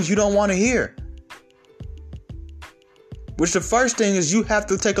telling you things you don't want to hear. Which the first thing is you have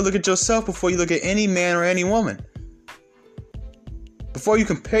to take a look at yourself before you look at any man or any woman. Before you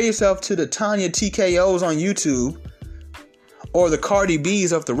compare yourself to the Tanya TKOs on YouTube or the Cardi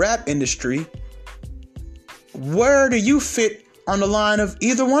B's of the rap industry, where do you fit on the line of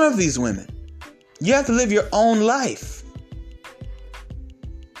either one of these women? You have to live your own life.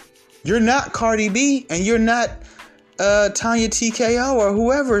 You're not Cardi B and you're not Tanya TKO or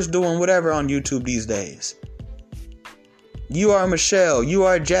whoever is doing whatever on YouTube these days. You are Michelle, you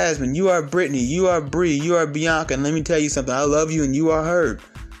are Jasmine, you are Brittany, you are Bree, you are Bianca, and let me tell you something, I love you and you are her.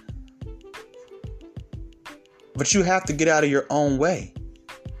 But you have to get out of your own way.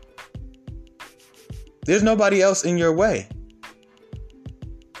 There's nobody else in your way.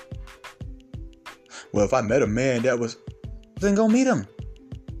 Well, if I met a man that was, then go meet him.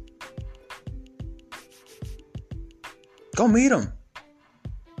 Go meet him.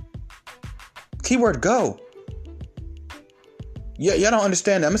 Keyword go. Yeah, y'all don't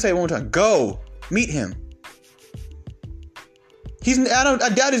understand that. I'm gonna say it one more time. Go meet him. I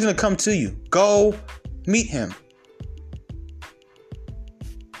doubt he's gonna come to you. Go meet him.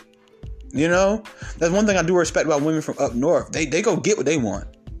 You know, that's one thing I do respect about women from up north. They go get what they want.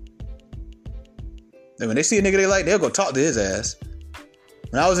 And when they see a nigga they like, they'll go talk to his ass.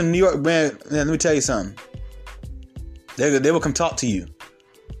 When I was in New York, man, let me tell you something. They will come talk to you.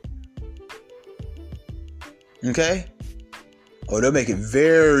 Okay? Or they'll make it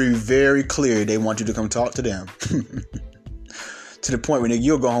very, very clear they want you to come talk to them. To the point where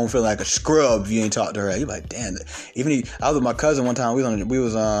you'll go home feeling like a scrub if you ain't talk to her. You're like, damn. I was with my cousin one time. We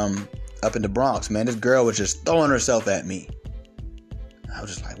was up in the Bronx, man. This girl was just throwing herself at me. I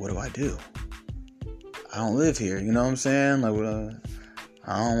was just like, what do I do? I don't live here. You know what I'm saying? Like,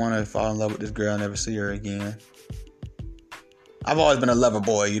 I don't want to fall in love with this girl and never see her again. I've always been a lover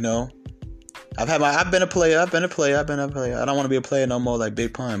boy, you know. I've been a player. I don't want to be a player no more like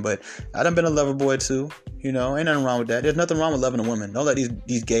Big Pun, but I done been a lover boy too. You know, ain't nothing wrong with that. There's nothing wrong with loving a woman. Don't let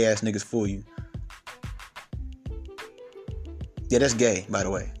these gay ass niggas fool you. Yeah, that's gay, by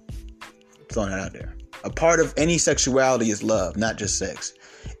the way. Throwing that out there. A part of any sexuality is love, not just sex.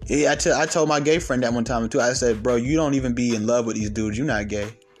 I told my gay friend that one time too. I said, bro, you don't even be in love with these dudes. You're not gay.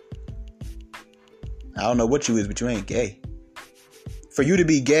 I don't know what you is, but you ain't gay. For you to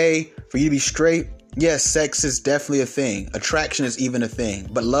be gay, for you to be straight, yes, sex is definitely a thing. Attraction is even a thing.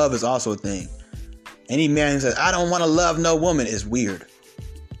 But love is also a thing. Any man who says, I don't want to love no woman is weird.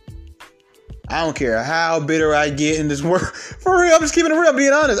 I don't care how bitter I get in this world. For real, I'm just keeping it real, I'm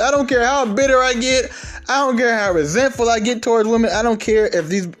being honest. I don't care how bitter I get. I don't care how resentful I get towards women. I don't care if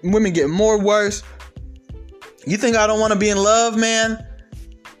these women get more worse. You think I don't want to be in love, man?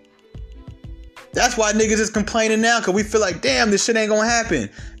 That's why niggas is complaining now, because we feel like, damn, this shit ain't gonna happen.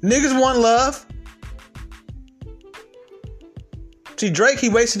 Niggas want love. See, Drake, he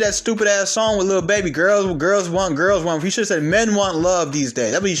wasted that stupid ass song with Lil Baby. Girls want. He should have said men want love these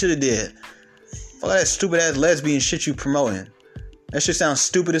days. That's what he should have did. Fuck that stupid ass lesbian shit you promoting. That shit sounds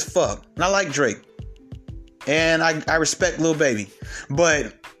stupid as fuck. And I like Drake. And I respect Lil Baby.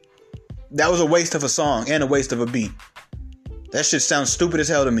 But that was a waste of a song and a waste of a beat. That shit sounds stupid as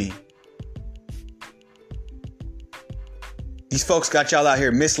hell to me. These folks got y'all out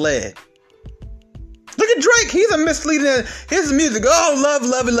here misled. Look at Drake. He's a misleading. His music. Oh,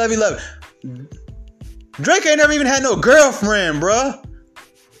 love it. Drake ain't never even had no girlfriend, bruh.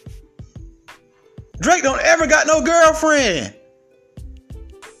 Drake don't ever got no girlfriend.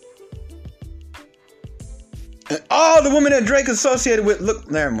 And all the women that Drake associated with, look,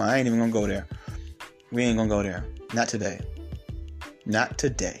 never mind. I ain't even gonna go there. We ain't gonna go there. Not today. Not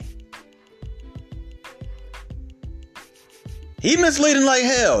today. He misleading like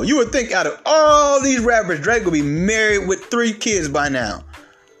hell. You would think out of all these rappers, Drake would be married with 3 kids by now.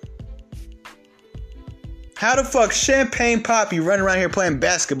 How the fuck Champagne Poppy running around here playing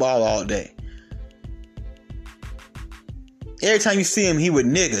basketball all day? Every time you see him, he with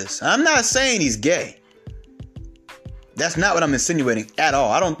niggas. I'm not saying he's gay. That's not what I'm insinuating at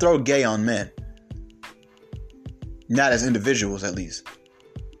all. I don't throw gay on men. Not as individuals, at least.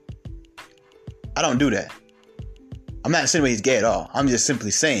 I don't do that. I'm not insinuating he's gay at all. I'm just simply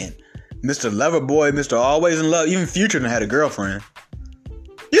saying, Mr. Loverboy, Mr. Always in Love, even Future done had a girlfriend.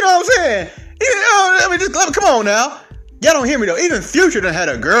 You know what I'm saying? Come on now. Y'all don't hear me though. Even Future done had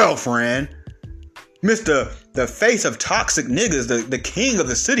a girlfriend. Mr. The face of toxic niggas, the king of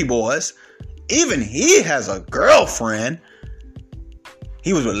the city boys. Even he has a girlfriend.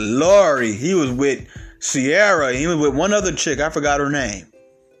 He was with Lori. He was with Sierra. He was with one other chick. I forgot her name.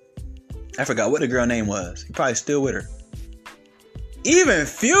 I forgot what the girl name was. He probably still with her. Even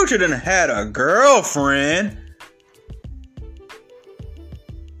Future done had a girlfriend.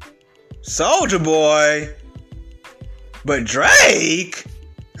 Soulja Boy. But Drake?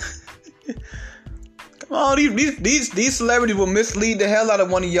 Come on, these celebrities will mislead the hell out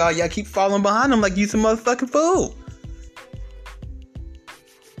of one of y'all. Y'all keep following behind them like you some motherfucking fool.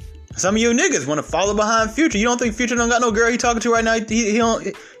 Some of you niggas want to follow behind Future. You don't think Future don't got no girl he talking to right now? He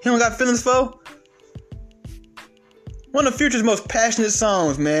don't got feelings for? One of Future's most passionate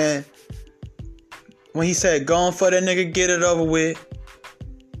songs, man. When he said, "Gone for that nigga, get it over with."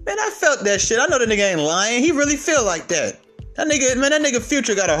 Man, I felt that shit. I know that nigga ain't lying. He really feel like that. That nigga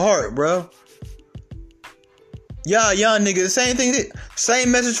Future got a heart, bro. Y'all young niggas, same thing. Same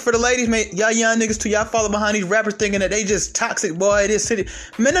message for the ladies, man. Y'all young niggas too. Y'all follow behind these rappers thinking that they just toxic, boy. This city,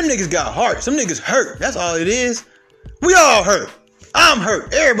 man. Them niggas got hearts. Some niggas hurt. That's all it is. We all hurt. I'm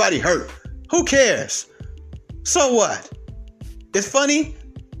hurt. Everybody hurt. Who cares? So what? It's funny.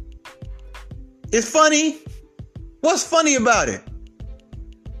 It's funny. What's funny about it?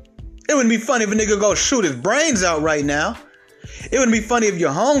 It wouldn't be funny if a nigga go shoot his brains out right now. It wouldn't be funny if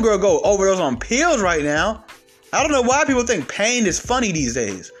your homegirl go overdose on pills right now. I don't know why people think pain is funny these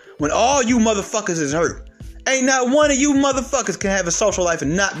days, when all you motherfuckers is hurt. Ain't not one of you motherfuckers can have a social life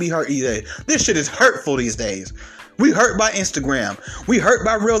and not be hurt these days. This shit is hurtful these days. We hurt by Instagram. We hurt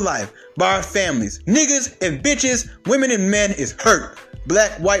by real life, by our families. Niggas and bitches, women and men is hurt.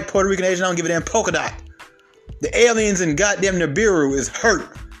 Black, white, Puerto Rican, Asian, I don't give a damn polka dot. The aliens in goddamn Nibiru is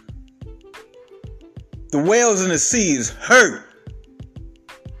hurt. The whales in the sea is hurt.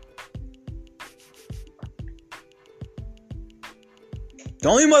 The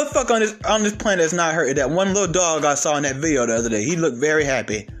only motherfucker on this planet that's not hurt is that one little dog I saw in that video the other day. He looked very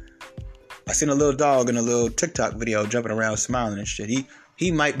happy. I seen a little dog in a little TikTok video jumping around smiling and shit.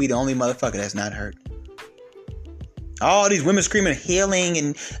 He might be the only motherfucker that's not hurt. All these women screaming healing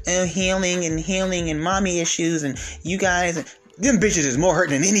and mommy issues and you guys, them bitches is more hurt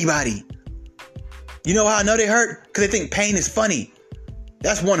than anybody. You know how I know they hurt? Because they think pain is funny.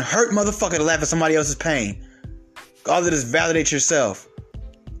 That's one hurt motherfucker to laugh at somebody else's pain. All of this validate yourself.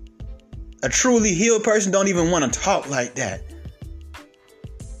 A truly healed person don't even want to talk like that.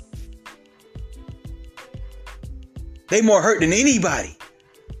 They more hurt than anybody.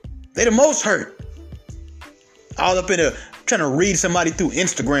 They the most hurt. All up in there trying to read somebody through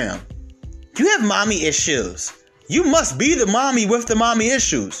Instagram. You have mommy issues. You must be the mommy with the mommy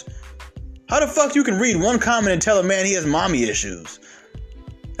issues. How the fuck you can read one comment and tell a man he has mommy issues?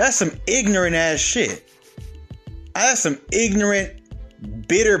 That's some ignorant ass shit. That's some ignorant,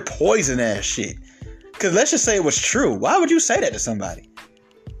 bitter, poison ass shit. Because let's just say it was true. Why would you say that to somebody?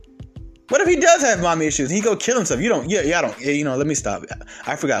 What if he does have mommy issues and he go kill himself? Let me stop.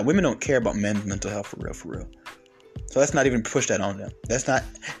 I forgot. Women don't care about men's mental health for real. So let's not even push that on them. Let's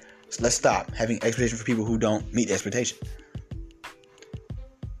stop having expectations for people who don't meet the expectation.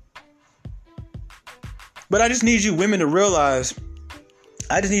 But I just need you women to realize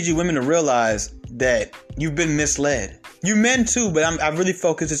that you've been misled. You men too, but I really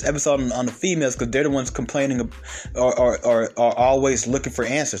focus this episode on the females because they're the ones complaining or always looking for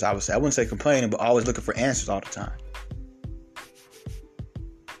answers, I would say. I wouldn't say complaining, but always looking for answers all the time.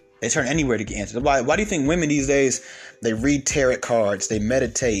 They turn anywhere to get answers. Why do you think women these days, they read tarot cards, they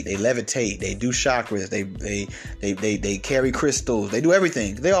meditate, they levitate, they do chakras, they carry crystals, they do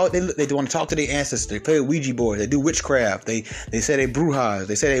everything. They want to talk to their ancestors, they play Ouija board, they do witchcraft, they say they brujas,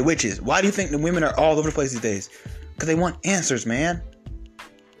 they say they witches. Why do you think the women are all over the place these days? Because they want answers, man.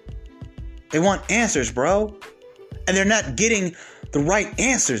 They want answers, bro. And they're not getting the right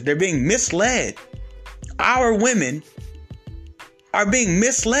answers. They're being misled. Our women are being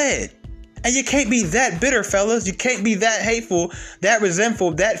misled. And you can't be that bitter, fellas. You can't be that hateful, that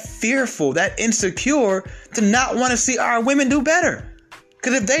resentful, that fearful, that insecure to not want to see our women do better.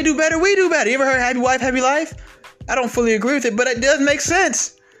 Because if they do better, we do better. You ever heard happy wife, happy life? I don't fully agree with it, but it does make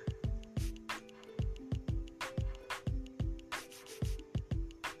sense.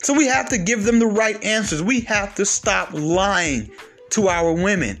 So we have to give them the right answers. We have to stop lying to our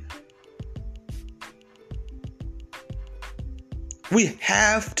women. We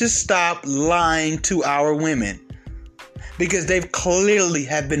have to stop lying to our women because they've clearly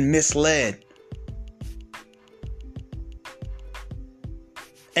have been misled.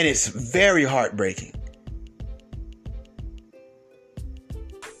 And it's very heartbreaking.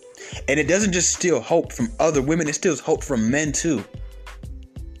 And it doesn't just steal hope from other women, it steals hope from men too.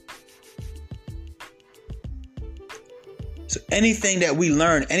 Anything that we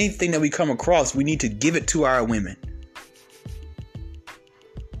learn, anything that we come across, we need to give it to our women.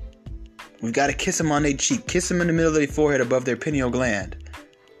 We've got to kiss them on their cheek. Kiss them in the middle of their forehead above their pineal gland.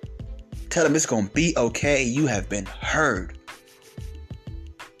 Tell them it's going to be okay. You have been heard.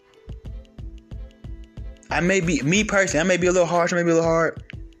 Me personally, I may be a little harsh, I may be a little hard.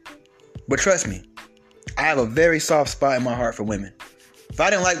 But trust me, I have a very soft spot in my heart for women. If I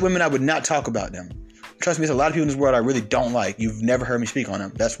didn't like women, I would not talk about them. Trust me, there's a lot of people in this world I really don't like. You've never heard me speak on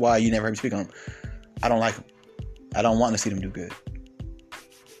them. That's why you never heard me speak on them. I don't like them. I don't want to see them do good.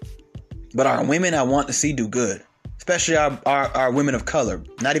 But our women I want to see do good. Especially our women of color.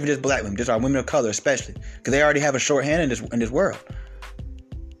 Not even just black women, just our women of color especially. Because they already have a shorthand in this world.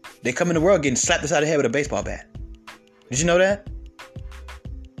 They come in the world getting slapped upside the head with a baseball bat. Did you know that?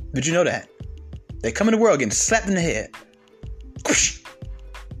 Did you know that? They come in the world getting slapped in the head.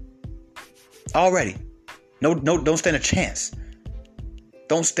 Already. No, don't stand a chance.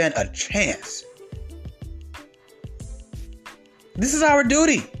 Don't stand a chance. This is our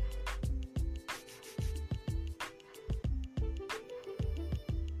duty.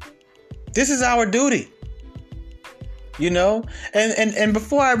 This is our duty. You know? And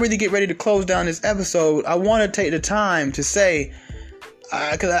before I really get ready to close down this episode, I want to take the time to say,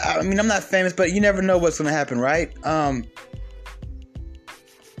 because I mean, I'm not famous, but you never know what's going to happen, right?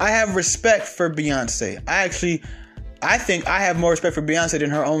 I have respect for Beyonce. I think I have more respect for Beyonce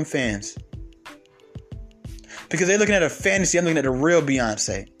than her own fans. Because they're looking at a fantasy, I'm looking at the real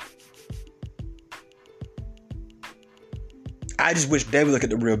Beyonce. I just wish they would look at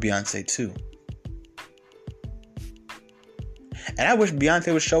the real Beyonce too. And I wish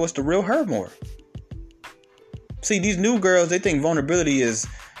Beyonce would show us the real her more. See, these new girls, they think vulnerability is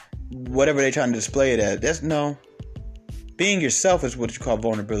whatever they're trying to display it as. No. Being yourself is what you call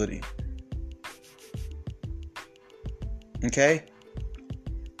vulnerability. Okay?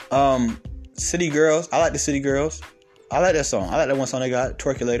 City Girls. I like the City Girls. I like that song. I like that one song they got,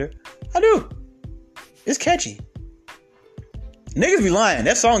 Twerkulator. I do. It's catchy. Niggas be lying.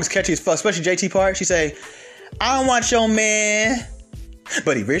 That song is catchy as fuck, especially JT part. She say, I don't want your man,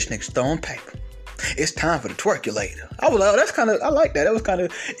 but he rich niggas throwing paper. It's time for the Twerkulator. I was like, I like that.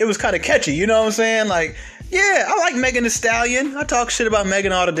 It was kind of catchy. You know what I'm saying? Like, yeah, I like Megan Thee Stallion. I talk shit about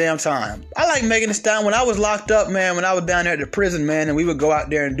Megan all the damn time. I like Megan Thee Stallion. When I was locked up, man, when I was down there at the prison, man, and we would go out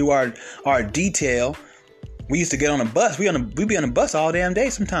there and do our detail, we used to get on a bus. We'd be on a bus all damn day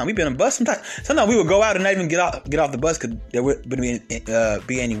sometimes. We'd be on a bus sometimes. Sometimes we would go out and not even get off the bus because there wouldn't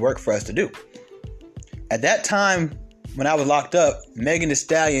be any work for us to do. At that time, when I was locked up, Megan Thee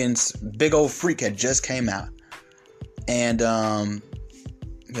Stallion's Big Old Freak had just came out. And,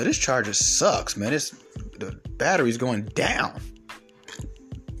 this charger sucks, man. The battery's going down.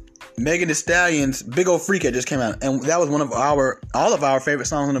 Megan Thee Stallion's Big Old Freak had just came out. And that was one of all of our favorite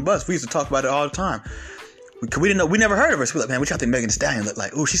songs on the bus. We used to talk about it all the time. We didn't know, we never heard of her. So we were like, man, what y'all think Megan Thee Stallion looked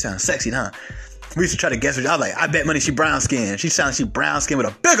like? Ooh, she sounds sexy, huh? We used to try to guess her. I was like, I bet money she brown skinned. She sounds like she brown skinned with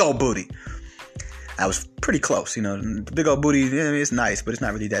a big old booty. I was pretty close, you know. The big old booty, it's nice, but it's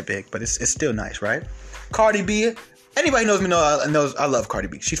not really that big. But it's still nice, right? Cardi B. Anybody knows me knows I love Cardi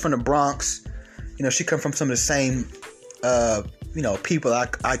B. She's from the Bronx. You know, she come from some of the same, people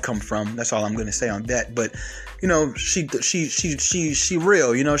I come from. That's all I'm going to say on that. But, you know, she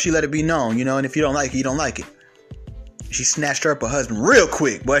real. You know, she let it be known. You know, and if you don't like it, you don't like it. She snatched her up her husband real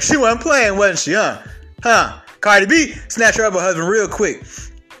quick. Boy, she wasn't playing, wasn't she? Huh? Cardi B snatched her up her husband real quick.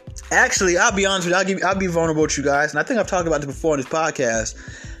 Actually, I'll be honest with you. I'll be vulnerable with you guys, and I think I've talked about this before on this podcast.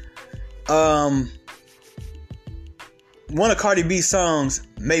 One of Cardi B's songs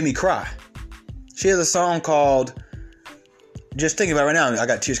made me cry. She has a song called, just thinking about it right now, I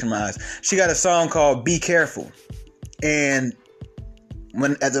got tears coming in my eyes. She got a song called Be Careful. And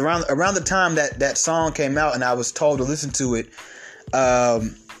around the time that song came out and I was told to listen to it,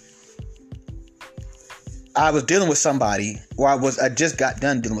 I was dealing with somebody, or I just got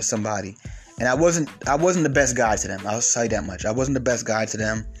done dealing with somebody, and I wasn't the best guy to them. I'll tell you that much. I wasn't the best guy to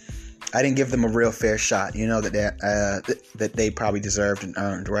them. I didn't give them a real fair shot, you know, that they probably deserved and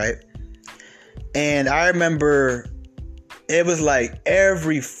earned, right? And I remember it was like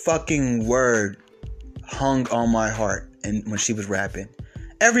every fucking word hung on my heart, and when she was rapping,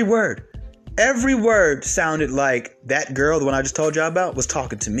 every word sounded like that girl, the one I just told y'all about, was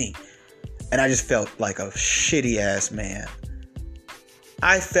talking to me. And I just felt like a shitty ass man.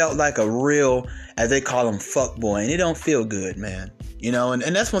 I felt like a real, as they call them, fuckboy. And it don't feel good, man. You know, and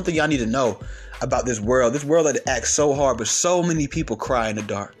that's one thing y'all need to know about this world. This world that acts so hard, but so many people cry in the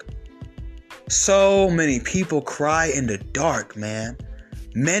dark. So many people cry in the dark, man.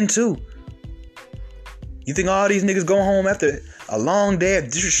 Men too. You think all these niggas go home after a long day of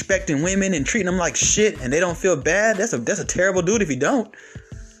disrespecting women and treating them like shit and they don't feel bad? That's a terrible dude if you don't.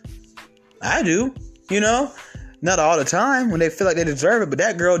 I do, you know? Not all the time when they feel like they deserve it, but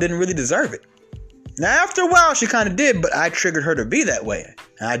that girl didn't really deserve it. Now, after a while, she kind of did, but I triggered her to be that way.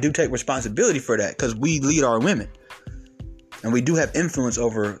 And I do take responsibility for that because we lead our women. And we do have influence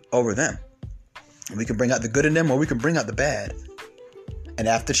over them. And we can bring out the good in them or we can bring out the bad. And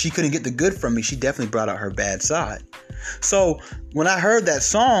after she couldn't get the good from me, she definitely brought out her bad side. So when I heard that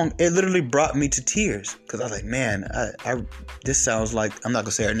song, it literally brought me to tears. Because I was like, man, this sounds like, I'm not going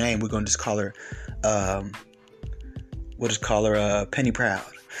to say her name. We're going to just call her, Penny Proud.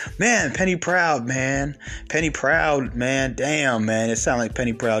 Man, Penny Proud, man. Penny Proud, man. Damn, man. It sounded like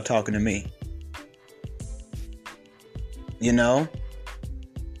Penny Proud talking to me. You know?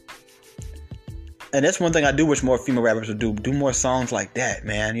 And that's one thing I do wish more female rappers would do. Do more songs like that,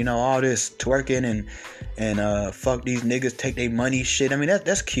 man. You know, all this twerking and fuck these niggas, take their money shit. I mean,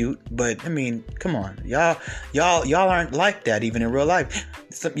 that's cute. But, I mean, come on. Y'all aren't like that even in real life.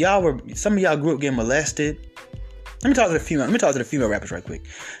 Some of y'all grew up getting molested. Let me talk to the female rappers right quick.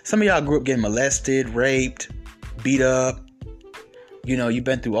 Some of y'all grew up getting molested, raped, beat up. You know, you've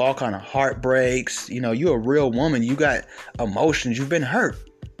been through all kind of heartbreaks. You know, you're a real woman. You got emotions. You've been hurt.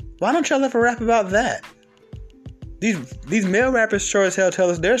 Why don't y'all ever rap about that? These male rappers sure as hell tell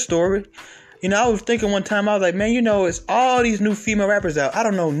us their story. You know, I was thinking one time, I was like, man, you know, it's all these new female rappers out. I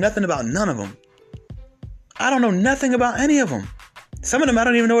don't know nothing about none of them. I don't know nothing about any of them. Some of them, I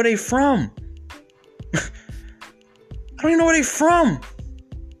don't even know where they from. I don't even know where they from.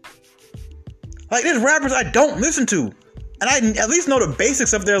 Like, there's rappers I don't listen to. And I at least know the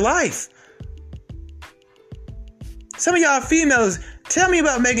basics of their life. Some of y'all females, tell me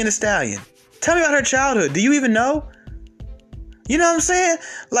about Megan Thee Stallion. Tell me about her childhood. Do you even know? You know what I'm saying?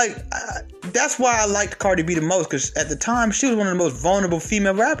 Like, that's why I liked Cardi B the most. Because at the time, she was one of the most vulnerable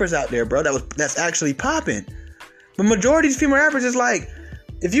female rappers out there, bro. That's actually popping. But majority of these female rappers is like,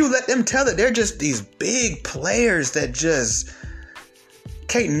 if you let them tell it, they're just these big players that just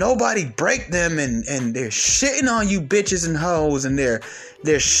can't nobody break them, and they're shitting on you bitches and hoes, and they're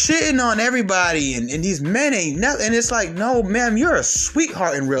shitting on everybody, and these men ain't nothing. And it's like, no, ma'am, you're a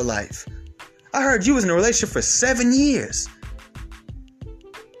sweetheart in real life. I heard you was in a relationship for 7 years.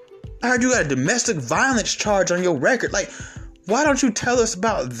 I heard you got a domestic violence charge on your record. Like, why don't you tell us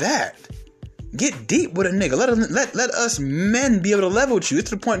about that? Get deep with a nigga. Let us men be able to level with you. It's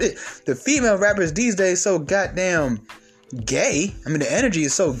to the point that the female rappers these days so goddamn gay. I mean, the energy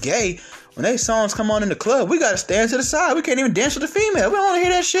is so gay. When they songs come on in the club, we gotta stand to the side. We can't even dance with the female. We don't want to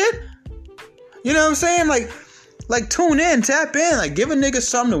hear that shit. You know what I'm saying? Like tune in, tap in, like give a nigga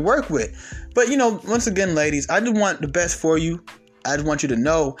something to work with. But you know, once again, ladies, I do want the best for you. I just want you to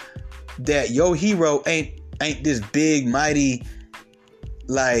know that your hero ain't this big, mighty,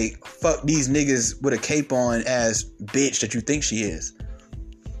 like, fuck these niggas with a cape on ass bitch that you think she is.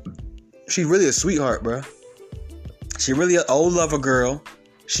 She's really a sweetheart, bro. She really an old lover girl.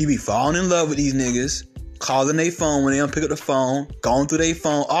 She be falling in love with these niggas, calling their phone when they don't pick up the phone, going through their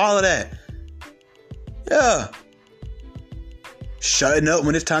phone, all of that. Yeah. Shutting up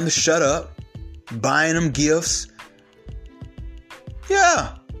when it's time to shut up. Buying them gifts.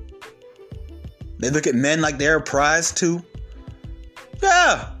 Yeah. They look at men like they're a prize too.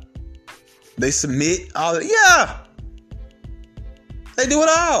 Yeah. They submit all of it. Yeah. They do it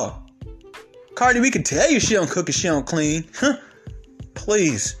all. Cardi B can tell you she don't cook and she don't clean.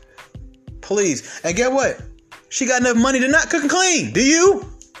 Please. And get what? She got enough money to not cook and clean. Do you?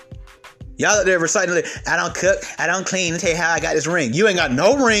 Y'all out there reciting, I don't cook, I don't clean. Let me tell you how I got this ring. You ain't got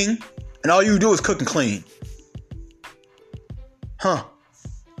no ring, and all you do is cook and clean. Huh.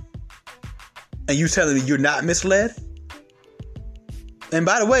 And you telling me you're not misled? And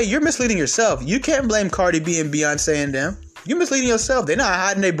by the way, you're misleading yourself. You can't blame Cardi B and Beyonce and them. You're misleading yourself. They're not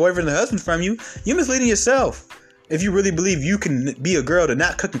hiding their boyfriend and husband from you. You're misleading yourself. If you really believe you can be a girl to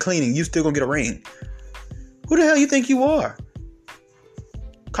not cook and clean and you still gonna get a ring. Who the hell you think you are?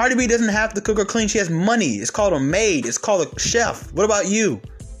 Cardi B doesn't have to cook or clean. She has money. It's called a maid. It's called a chef. What about you?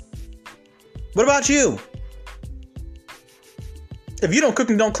 What about you? If you don't cook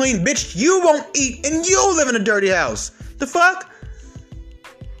and don't clean, bitch, you won't eat and you'll live in a dirty house. The fuck?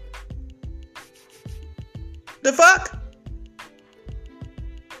 The fuck?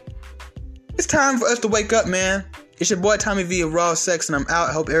 It's time for us to wake up, man. It's your boy Tommy V of Raw Sex, and I'm out.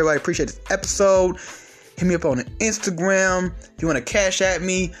 I hope everybody appreciates this episode. Hit me up on Instagram. If you want to cash at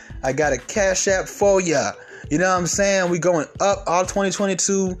me, I got a cash app for ya. You know what I'm saying? We going up all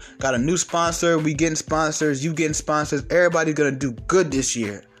 2022. Got a new sponsor. We getting sponsors. You getting sponsors. Everybody's going to do good this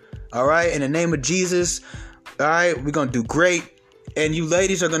year. All right, in the name of Jesus. All right, we're gonna do great. And you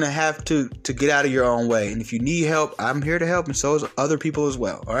ladies are going to have to get out of your own way. And if you need help, I'm here to help. And so is other people as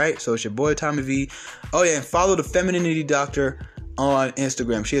well. All right. So it's your boy, Tommy V. Oh, yeah. And follow the Femininity Doctor on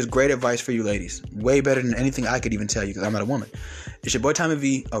Instagram. She has great advice for you ladies. Way better than anything I could even tell you because I'm not a woman. It's your boy, Tommy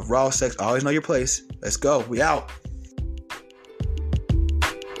V of Raw Sex. Always know your place. Let's go. We out.